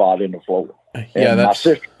bleach spot in the floor. Yeah, my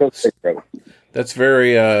sister took it. That's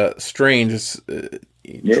very strange. It's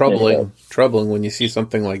troubling when you see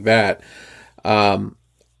something like that.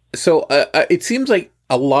 So it seems like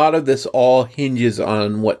a lot of this all hinges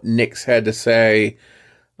on what Nick's had to say.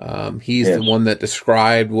 He's the one that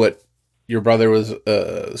described what your brother was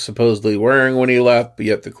supposedly wearing when he left, but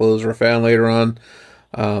yet the clothes were found later on.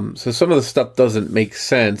 So some of the stuff doesn't make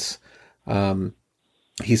sense.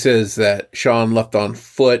 He says that Sean left on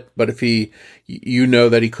foot, but if you know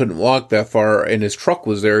that he couldn't walk that far and his truck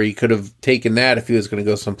was there, he could have taken that if he was going to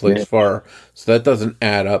go someplace far. So that doesn't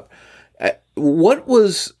add up. What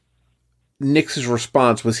was Nick's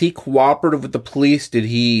response? Was he cooperative with the police? Did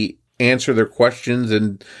he answer their questions?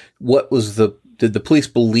 And did the police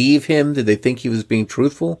believe him? Did they think he was being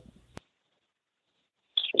truthful?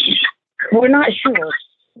 We're not sure.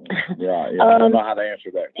 Yeah, I don't know how to answer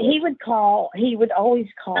that question. He would always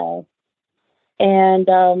call. And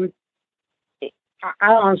I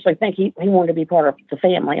honestly think he wanted to be part of the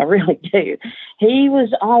family. I really do. He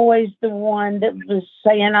was always the one that was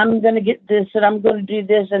saying, "I'm going to get this and I'm going to do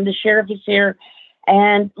this, and the sheriff is here."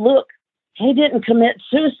 And look, he didn't commit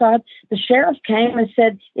suicide. The sheriff came and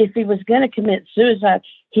said if he was going to commit suicide,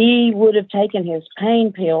 he would have taken his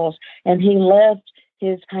pain pills, and he left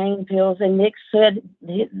his pain pills. And Nick said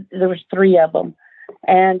there was 3 of them.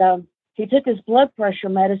 And he took his blood pressure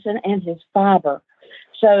medicine and his fiber.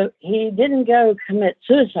 So he didn't go commit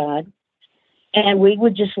suicide, and we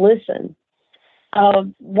would just listen.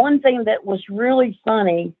 One thing that was really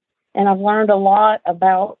funny, and I've learned a lot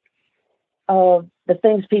about the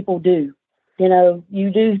things people do. You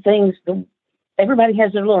do things, everybody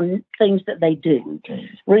has their little things that they do,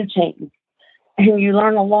 routine. And you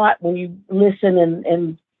learn a lot when you listen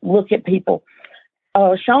and look at people.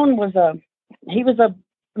 Sean was a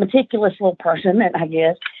meticulous little person, I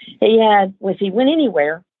guess. If he went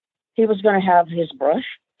anywhere, he was going to have his brush,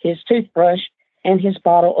 his toothbrush, and his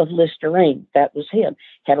bottle of Listerine. That was him.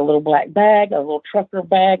 Had a little black bag, a little trucker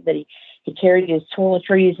bag that he carried his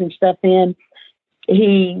toiletries and stuff in.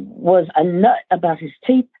 He was a nut about his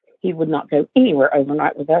teeth. He would not go anywhere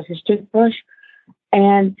overnight without his toothbrush.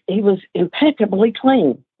 And he was impeccably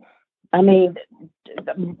clean. I mean,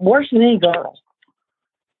 worse than any girl.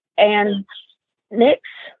 And Nix,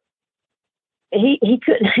 he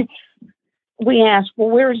couldn't. We asked, well,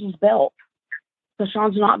 where's his belt? Because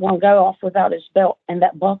Sean's not going to go off without his belt and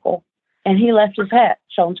that buckle. And he left his hat.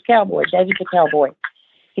 Sean's cowboy. David's a cowboy.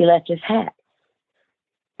 He left his hat.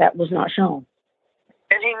 That was not Sean.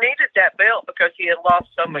 And he needed that belt because he had lost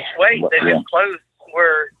so much weight that his clothes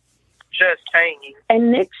were just hanging.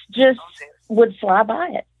 And Nix just would fly by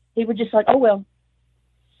it. He would just like, oh, well.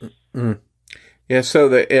 Mm. Yeah,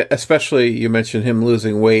 so especially you mentioned him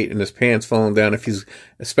losing weight and his pants falling down.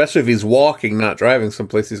 Especially if he's walking, not driving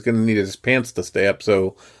someplace, he's going to need his pants to stay up.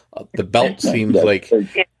 So the belt seems like,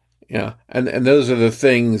 yeah. And those are the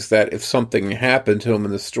things that if something happened to him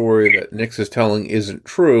in the story that Nix is telling isn't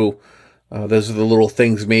true, those are the little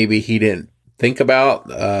things maybe he didn't think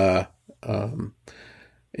about.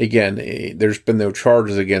 Again, there's been no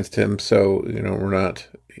charges against him, so we're not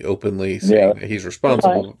openly saying that he's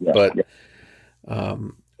responsible. But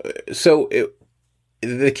so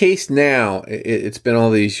the case now, it's been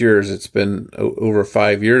all these years. It's been over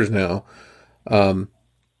 5 years now.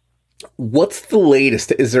 What's the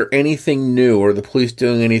latest? Is there anything new? Are the police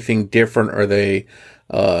doing anything different? Are they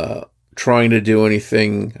trying to do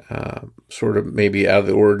anything sort of maybe out of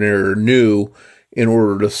the ordinary or new in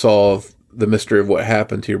order to solve the mystery of what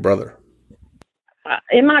happened to your brother?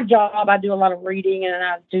 In my job, I do a lot of reading, and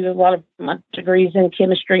I do a lot of my degrees in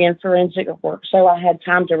chemistry and forensic work. So I had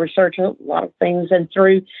time to research a lot of things. And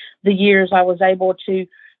through the years, I was able to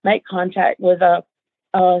make contact with a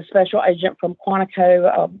special agent from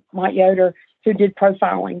Quantico, Mike Yoder, who did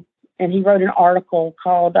profiling. And he wrote an article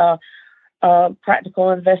called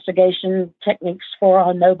Practical Investigation Techniques for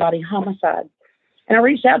a Nobody Homicide. And I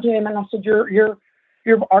reached out to him and I said, your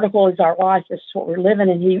article is our life. This is what we're living.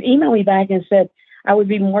 And he emailed me back and said, I would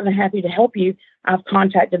be more than happy to help you. I've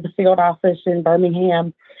contacted the field office in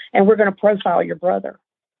Birmingham, and we're going to profile your brother.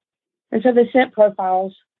 And so they sent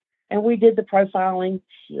profiles, and we did the profiling.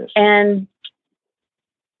 Yes. And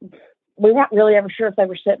we weren't really ever sure if they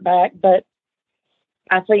were sent back, but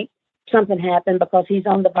I think something happened because he's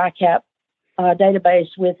on the VICAP database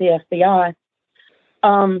with the FBI.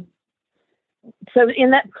 So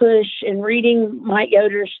in that push and reading Mike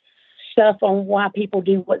Yoder's stuff on why people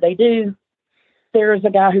do what they do, there's a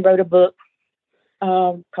guy who wrote a book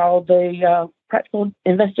called The Practical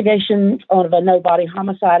Investigation of a Nobody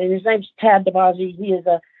Homicide, and his name's Tad DeBasi. He is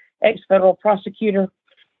a ex-federal prosecutor,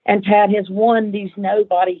 and Tad has won these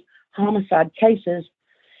nobody homicide cases.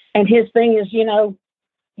 And his thing is, you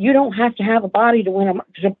don't have to have a body to win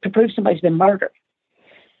to prove somebody's been murdered.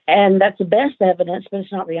 And that's the best evidence, but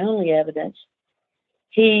it's not the only evidence.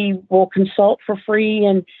 He will consult for free,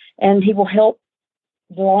 and he will help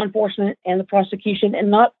the law enforcement and the prosecution,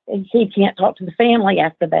 and he can't talk to the family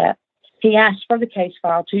after that. He asked for the case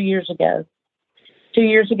file 2 years ago. 2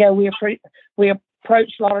 years ago, we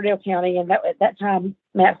approached Lauderdale County, and at that time,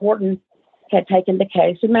 Matt Horton had taken the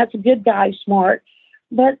case. And Matt's a good guy, smart,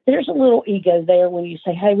 but there's a little ego there when you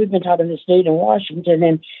say, hey, we've been talking to this dude in Washington,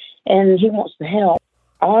 and he wants the help.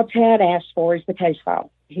 All Tad asked for is the case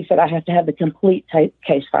file. He said, I have to have the complete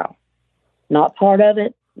case file. Not part of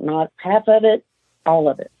it, not half of it, all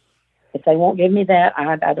of it. If they won't give me that,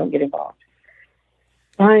 I don't get involved.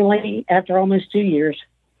 Finally, after almost 2 years,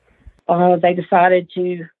 they decided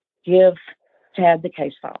to give Tad the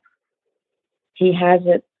case file. He has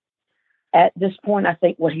it. At this point, I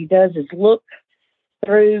think what he does is look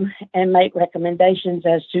through and make recommendations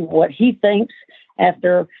as to what he thinks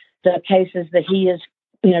after the cases that he has,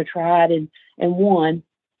 tried and won,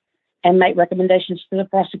 and make recommendations to the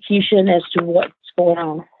prosecution as to what's going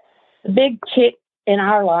on. The big kick in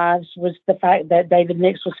our lives was the fact that David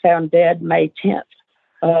Nix was found dead May 10th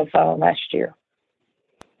of last year.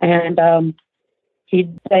 And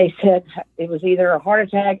they said it was either a heart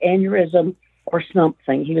attack, aneurysm, or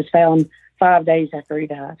something. He was found 5 days after he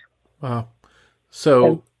died. Wow.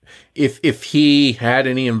 So if he had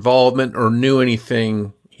any involvement or knew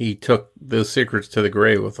anything, he took those secrets to the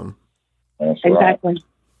grave with him. That's exactly. Right.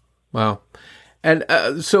 Wow. And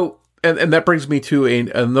so that brings me to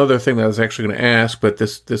another thing that I was actually going to ask, but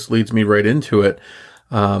this leads me right into it.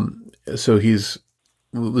 So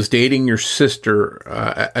was dating your sister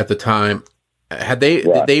at the time.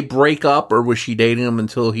 Did they break up, or was she dating him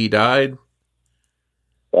until he died?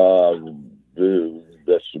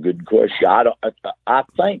 That's a good question. I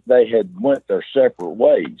think they had went their separate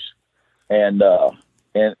ways, and I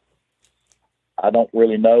don't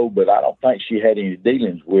really know, but I don't think she had any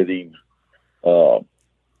dealings with him.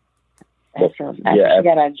 After she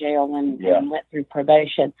got out of jail and went through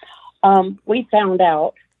probation, we found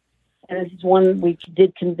out, and this is one we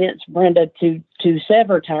did convince Brenda to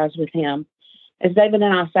sever ties with him. As David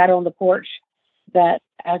and I sat on the porch that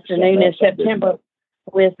afternoon in September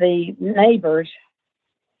with the neighbors,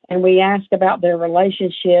 and we asked about their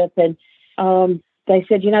relationship, and they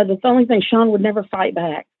said, the only thing, Sean would never fight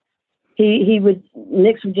back.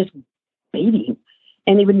 Nix would just beat him,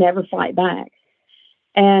 and he would never fight back.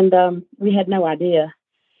 And we had no idea.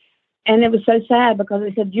 And it was so sad because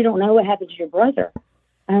they said, you don't know what happened to your brother.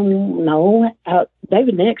 No.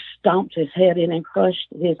 David Nix stomped his head in and crushed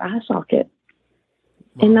his eye socket.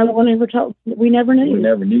 Wow. And no one ever told. We never knew. We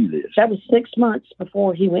never knew this. That was 6 months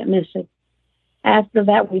before he went missing. After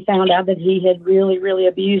that, we found out that he had really, really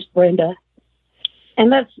abused Brenda.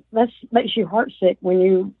 And that makes you heartsick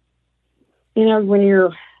when when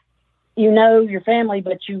you're your family,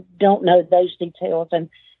 but you don't know those details. And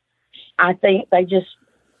I think they just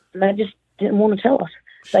didn't want to tell us.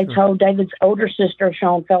 Sure. They told David's older sister,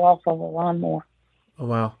 Sean, fell off of a lawnmower. Oh,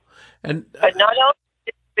 wow. And but not only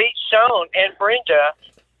did he beat Sean and Brenda,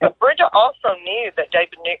 but Brenda also knew that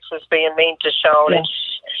David Nix was being mean to Sean. Yeah. And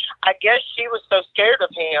I guess she was so scared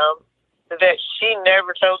of him that she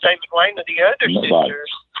never told David Wayne or the other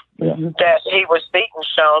sisters that he was beating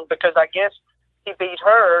Sean, because I guess he beat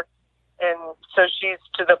her. And so she's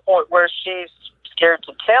to the point where she's scared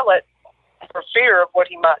to tell it for fear of what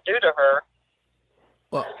he might do to her.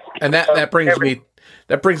 Well, and that brings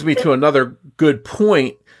me to another good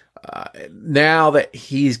point. Now that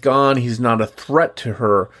he's gone, he's not a threat to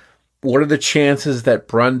her. What are the chances that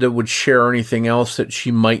Brenda would share anything else that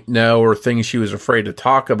she might know, or things she was afraid to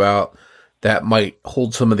talk about that might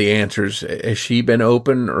hold some of the answers? Has she been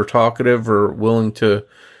open or talkative or willing to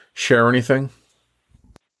share anything?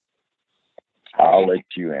 I'll let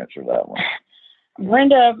you answer that one.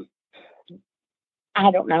 Brenda, I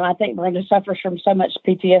don't know. I think Brenda suffers from so much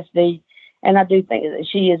PTSD, and I do think that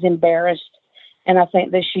she is embarrassed, and I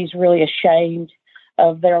think that she's really ashamed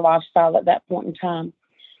of their lifestyle at that point in time.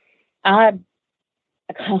 I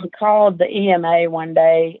called the EMA one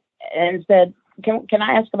day and said, can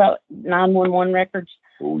I ask about 911 records?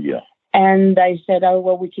 Oh, yeah. And they said, oh,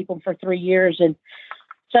 well, we keep them for 3 years. And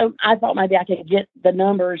so I thought maybe I could get the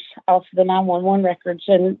numbers off the 911 records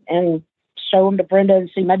and show them to Brenda and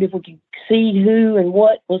see maybe if we could see who and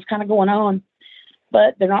what was kind of going on.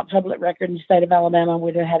 But they're not public record in the state of Alabama.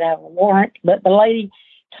 We'd have had to have a warrant. But the lady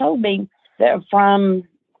told me that from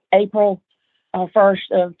April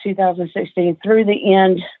 1st of 2016 through the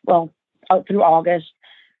end, through August,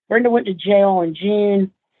 Brenda went to jail in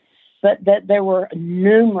June, but that there were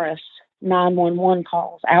numerous 911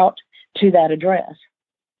 calls out to that address.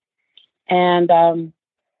 And I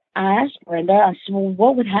asked Brenda, I said, well,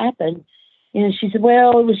 what would happen? And she said,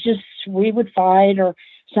 well, it was just we would fight or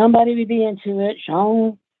somebody would be into it.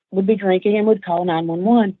 Sean would be drinking and would call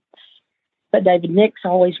 911. But David Nix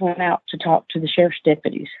always went out to talk to the sheriff's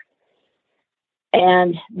deputies.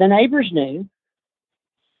 And the neighbors knew,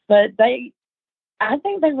 but I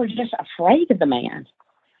think they were just afraid of the man.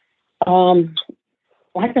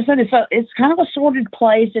 Like I said, it's kind of a sordid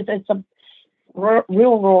place. It's a real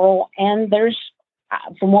rural, and there's,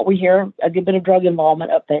 from what we hear, a good bit of drug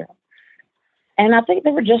involvement up there. And I think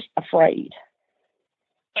they were just afraid.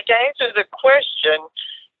 To answer the question,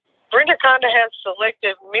 Brenda kind of has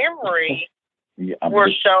selective memory where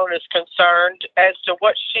Sean is concerned as to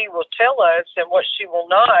what she will tell us and what she will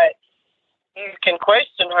not. You can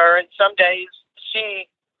question her, and some days she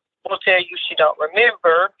will tell you she don't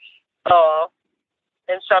remember,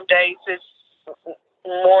 and some days it's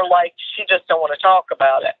more like she just don't want to talk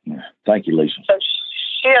about it. Thank you, Lisa. So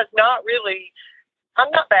she has not really, I'm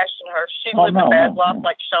not bashing her. She lived a bad life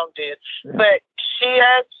like Sean did. Yeah. But she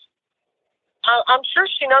has, I'm sure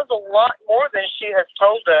she knows a lot more than she has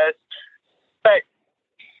told us, but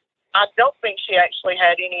I don't think she actually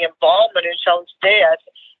had any involvement in Sean's death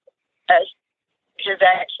as his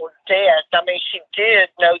actual death. I mean, she did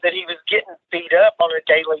know that he was getting beat up on a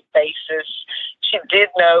daily basis. She did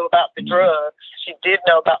know about the drugs. She did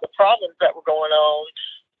know about the problems that were going on,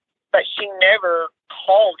 but she never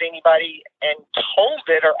called anybody and told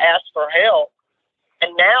it or asked for help.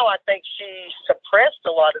 And now I think she suppressed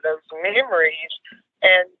a lot of those memories,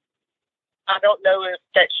 and I don't know if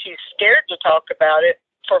that she's scared to talk about it.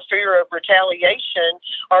 for fear of retaliation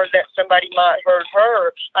or that somebody might hurt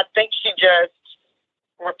her. I think she just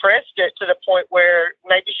repressed it to the point where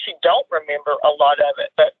maybe she don't remember a lot of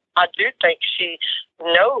it. But I do think she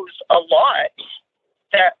knows a lot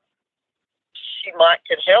that she might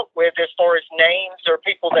could help with as far as names or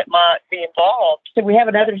people that might be involved. So we have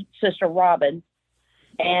another sister, Robin,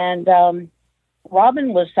 and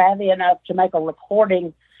Robin was savvy enough to make a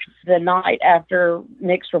recording the night after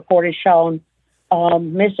Nick's reported Sean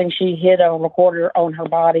missing. She hid a recorder on her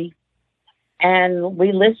body, and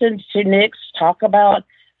we listened to Nick's talk about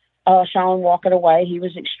Sean walking away. He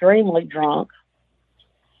was extremely drunk,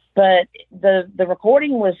 but the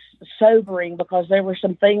recording was sobering because there were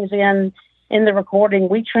some things in the recording.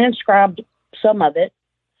 We transcribed some of it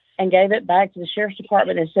and gave it back to the sheriff's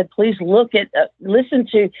department and said, please listen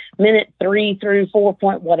to minute 3 through 4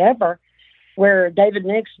 point whatever, where David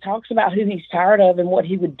Nix talks about who he's tired of and what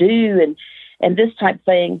he would do and this type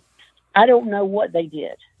thing. I don't know what they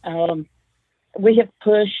did. We have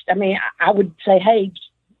pushed. I mean, I would say, hey,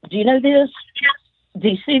 do you know this? Do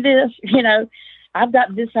you see this? You know, I've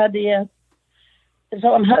got this idea.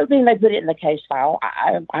 So I'm hoping they put it in the case file.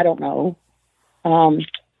 I don't know.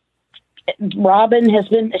 Robin has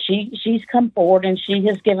been, she's come forward and she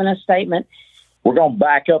has given a statement. We're going to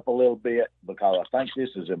back up a little bit because I think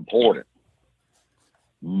this is important.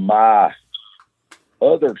 My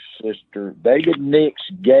other sister, David Nix,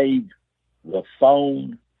 gave the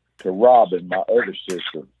phone to Robin, my other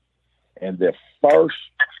sister, and the first,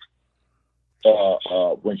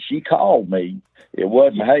 when she called me, it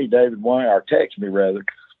wasn't, hey, David Wayne, or text me rather,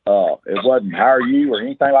 it wasn't, how are you, or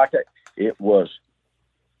anything like that. It was,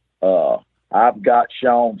 I've got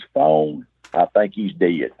Sean's phone. I think he's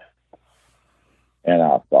dead. And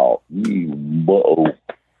I thought, whoa.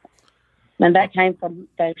 And that came from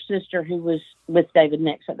their sister who was with David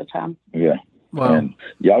Nix at the time. Yeah. Wow. And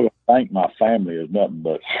y'all think my family is nothing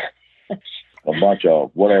but a bunch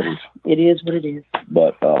of whatever. It is what it is.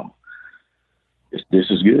 But this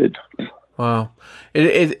is good. Wow.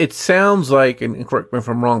 It sounds like, and correct me if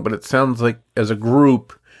I'm wrong, but it sounds like as a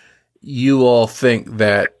group, you all think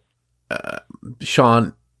that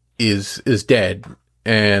Sean is dead.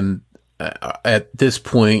 And at this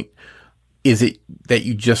point, is it that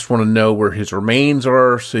you just want to know where his remains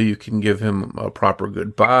are so you can give him a proper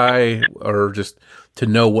goodbye, or just to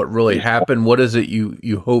know what really happened? What is it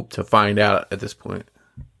you hope to find out at this point?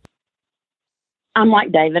 I'm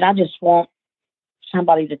like David. I just want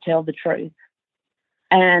somebody to tell the truth.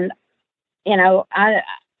 And, you know, I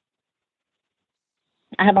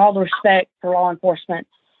have all the respect for law enforcement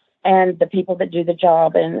and the people that do the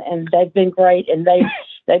job, and they've been great, and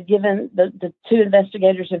they've given the two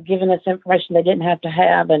investigators have given us information they didn't have to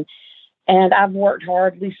have, and I've worked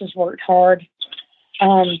hard. Lisa's worked hard.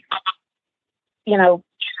 You know,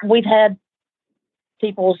 we've had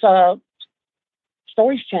people's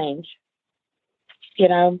stories change, you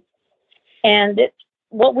know, and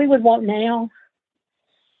what we would want now,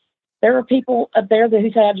 there are people up there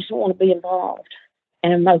who say, I just don't want to be involved.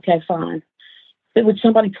 And I'm okay, fine. But would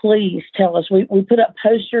somebody please tell us? We put up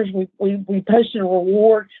posters. We posted a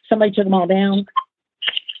reward. Somebody took them all down.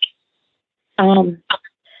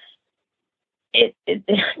 It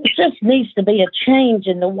just needs to be a change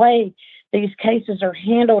in the way these cases are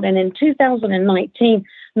handled. And in 2019,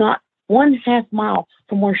 not 1/2 mile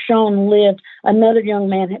from where Sean lived, another young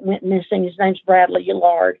man went missing. His name's Bradley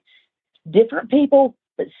Ullard. Different people,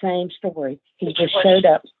 but same story. He just showed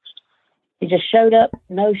up. He just showed up,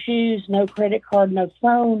 no shoes, no credit card, no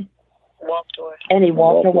phone. Walked away. And he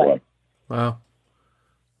walked away. Wow.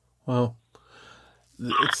 Well,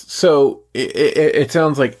 so it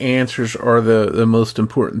sounds like answers are the most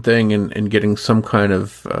important thing in getting some kind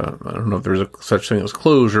of, I don't know if there's such thing as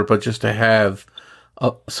closure, but just to have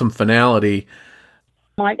some finality.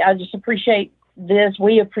 Mike, I just appreciate this.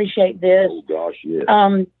 We appreciate this. Oh, gosh,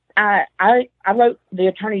 yeah. I wrote the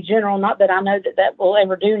Attorney General, not that I know that will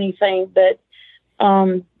ever do anything, but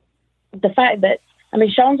the fact that, I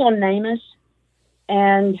mean, Sean's on NamUs,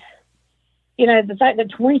 and, you know, the fact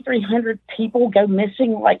that 2,300 people go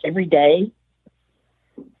missing like every day,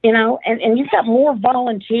 you know, and you've got more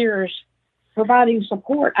volunteers providing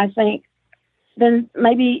support, I think, than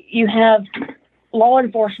maybe you have law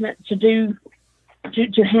enforcement to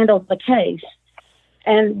handle the case.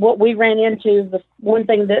 And what we ran into, the one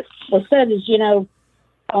thing that was said is, you know,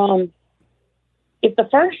 if the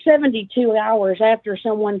first 72 hours after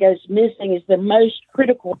someone goes missing is the most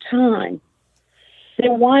critical time,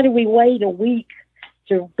 then why do we wait a week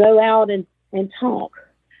to go out and talk?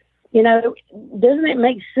 You know, doesn't it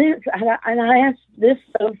make sense? And I asked this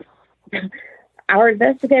of, our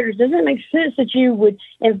investigators, doesn't it make sense that you would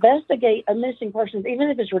investigate a missing person, even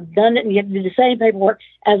if it's redundant and you have to do the same paperwork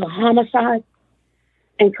as a homicide,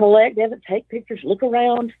 and collect evidence, take pictures, look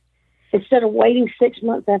around, instead of waiting 6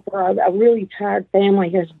 months after a really tired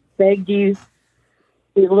family has begged you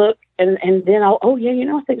to look, and then, I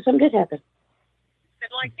think something did happen.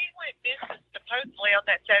 And like he went missing supposedly on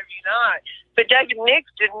that Saturday night, but David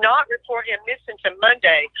Nix did not report him missing to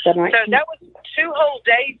Monday. So that was 2 whole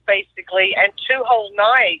days basically, and 2 whole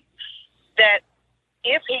nights that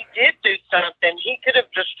if he did do something, he could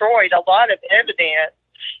have destroyed a lot of evidence,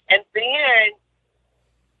 and then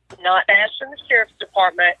not asking the sheriff's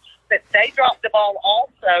department, but they dropped the ball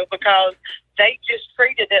also because they just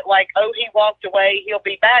treated it like, oh, he walked away, he'll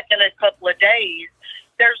be back in a couple of days.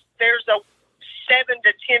 There's a 7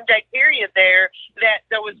 to 10 day period there that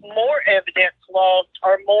there was more evidence lost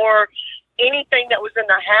or more anything that was in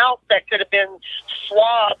the house that could have been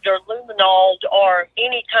swabbed or luminoled or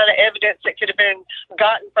any kind of evidence that could have been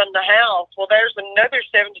gotten from the house. Well, there's another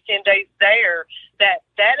 7 to 10 days there that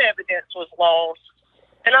evidence was lost.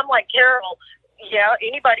 And I'm like, Carol, yeah,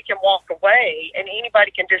 anybody can walk away and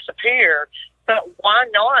anybody can disappear, but why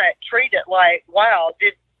not treat it like, wow,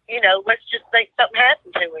 let's just think something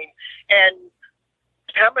happened to him. And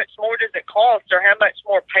how much more does it cost, or how much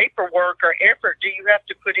more paperwork or effort do you have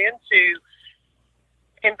to put into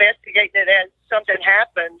investigating it as something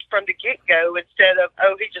happened from the get-go instead of,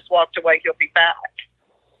 oh, he just walked away, he'll be back.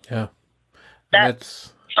 Yeah.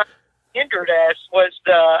 That's hindered us was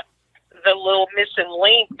the little missing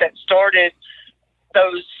link that started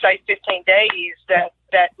those, say, 15 days that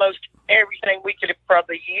most everything we could have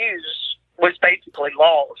probably used was basically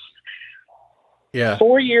lost. Yeah.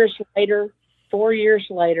 4 years later,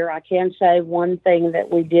 I can say one thing that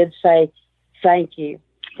we did say, thank you.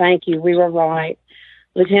 We were right.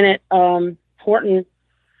 Lieutenant Horton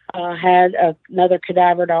had another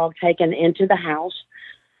cadaver dog taken into the house.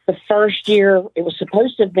 The first year it was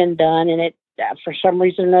supposed to have been done, and it, for some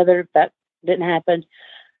reason or another, that didn't happen.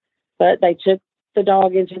 But they took the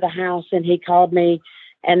dog into the house, and he called me,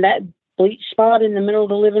 and that bleach spot in the middle of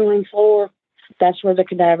the living room floor, that's where the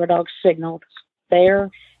cadaver dog signaled,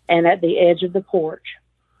 there and at the edge of the porch.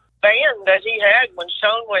 Van that he had when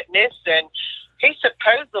Sean went missing, he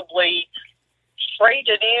supposedly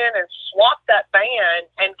traded in and swapped that van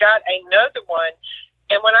and got another one.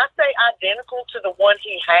 And when I say identical to the one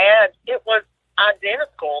he had, it was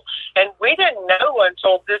identical. And we didn't know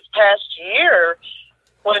until this past year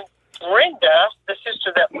when Brenda, the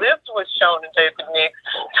sister that lived with Sean and David Nix,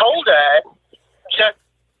 told us, just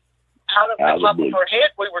out of the top of her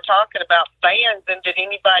head, we were talking about vans, and did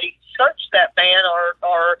anybody search that van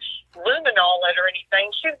or luminol it or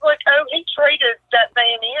anything? She was like, oh, he traded that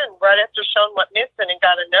van in right after Sean went missing and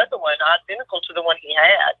got another one identical to the one he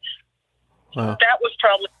had. Wow. That was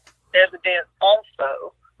probably evidence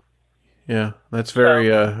also. Yeah, that's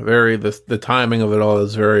very, the timing of it all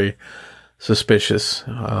is very suspicious.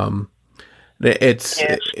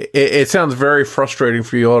 It sounds very frustrating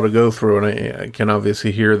for you all to go through, and I can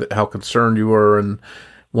obviously hear how concerned you were and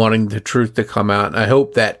wanting the truth to come out. And I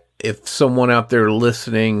hope that if someone out there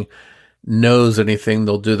listening knows anything,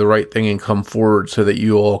 they'll do the right thing and come forward so that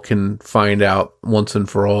you all can find out once and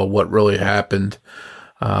for all what really happened.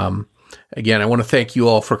 Again, I want to thank you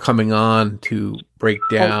all for coming on to break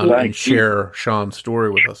down and share Sean's story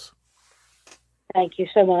with us. Thank you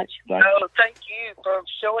so much. Oh, thank you for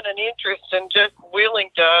showing an interest and just willing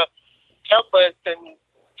to help us and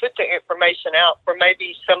put the information out for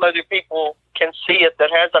maybe some other people can see it that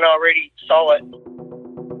hasn't already saw it.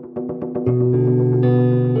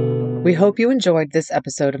 We hope you enjoyed this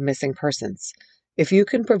episode of Missing Persons. If you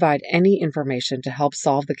can provide any information to help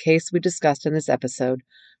solve the case we discussed in this episode,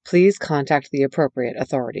 please contact the appropriate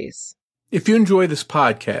authorities. If you enjoy this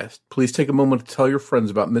podcast, please take a moment to tell your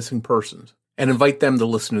friends about Missing Persons and invite them to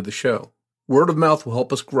listen to the show. Word of mouth will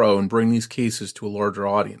help us grow and bring these cases to a larger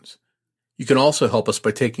audience. You can also help us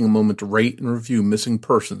by taking a moment to rate and review Missing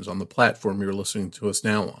Persons on the platform you're listening to us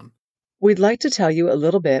now on. We'd like to tell you a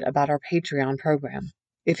little bit about our Patreon program.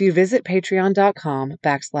 If you visit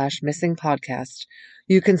patreon.com/missingpodcast,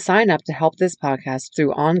 you can sign up to help this podcast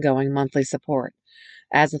through ongoing monthly support.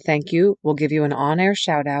 As a thank you, we'll give you an on-air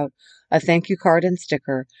shout-out, a thank you card and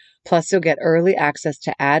sticker, plus you'll get early access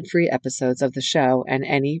to ad-free episodes of the show and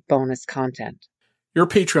any bonus content. Your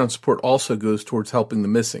Patreon support also goes towards helping the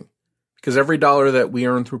missing, because every dollar that we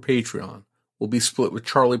earn through Patreon will be split with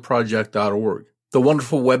charlieproject.org, the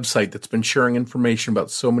wonderful website that's been sharing information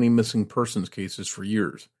about so many missing persons cases for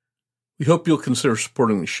years. We hope you'll consider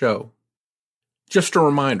supporting the show. Just a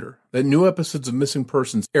reminder that new episodes of Missing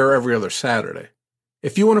Persons air every other Saturday.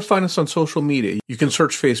 If you want to find us on social media, you can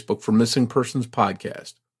search Facebook for Missing Persons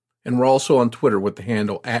Podcast. And we're also on Twitter with the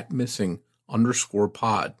handle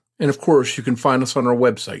 @missing_pod. And of course, you can find us on our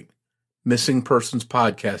website,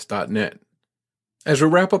 missingpersonspodcast.net. As we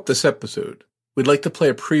wrap up this episode, we'd like to play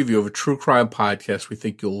a preview of a true crime podcast we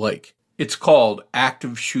think you'll like. It's called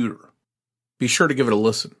Active Shooter. Be sure to give it a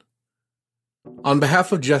listen. On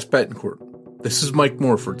behalf of Jess Betancourt, this is Mike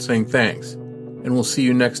Morford saying thanks, and we'll see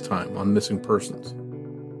you next time on Missing Persons.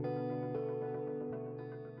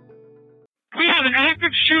 We have an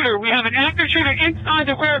active shooter. We have an active shooter inside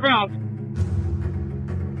the fairgrounds.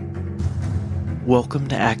 Welcome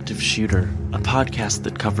to Active Shooter, a podcast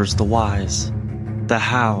that covers the whys, the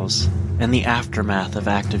hows, and the aftermath of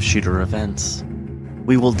active shooter events.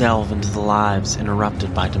 We will delve into the lives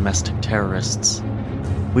interrupted by domestic terrorists.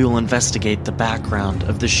 We will investigate the background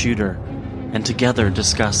of the shooter and together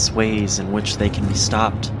discuss ways in which they can be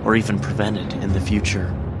stopped or even prevented in the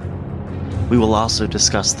future. We will also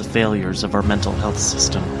discuss the failures of our mental health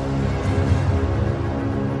system.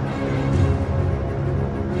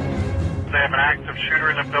 They have an active shooter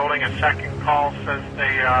in the building. A second call says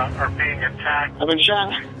they are being attacked. I've been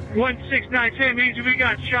shot. 1692 means we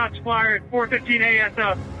got shots fired. 4:15 at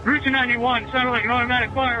Route 291. Sounded like an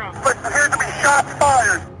automatic firearm. But appears to be shots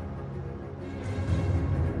fired.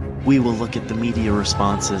 We will look at the media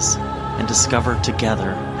responses and discover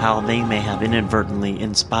together how they may have inadvertently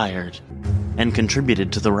inspired and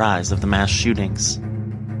contributed to the rise of the mass shootings.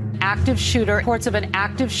 Active shooter, reports of an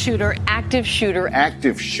active shooter, active shooter.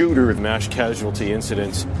 Active shooter, mass casualty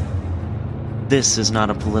incidents. This is not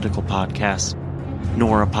a political podcast,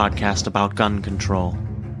 nor a podcast about gun control.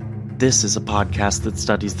 This is a podcast that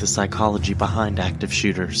studies the psychology behind active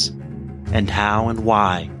shooters, and how and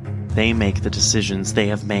why they make the decisions they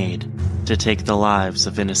have made to take the lives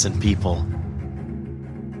of innocent people.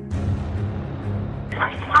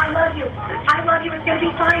 I love you. I love you. It's going to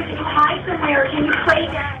be fine. Can you hide somewhere? Can you play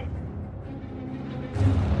dead?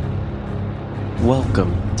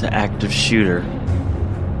 Welcome to Active Shooter.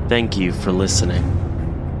 Thank you for listening.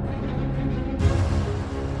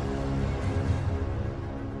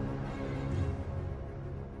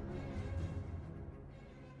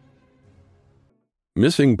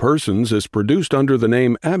 Missing Persons is produced under the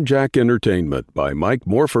name Abjack Entertainment by Mike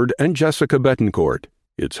Morford and Jessica Betancourt.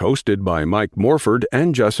 It's hosted by Mike Morford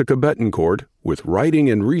and Jessica Betancourt, with writing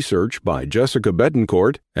and research by Jessica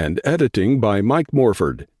Betancourt and editing by Mike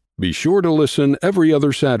Morford. Be sure to listen every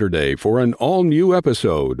other Saturday for an all-new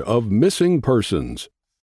episode of Missing Persons.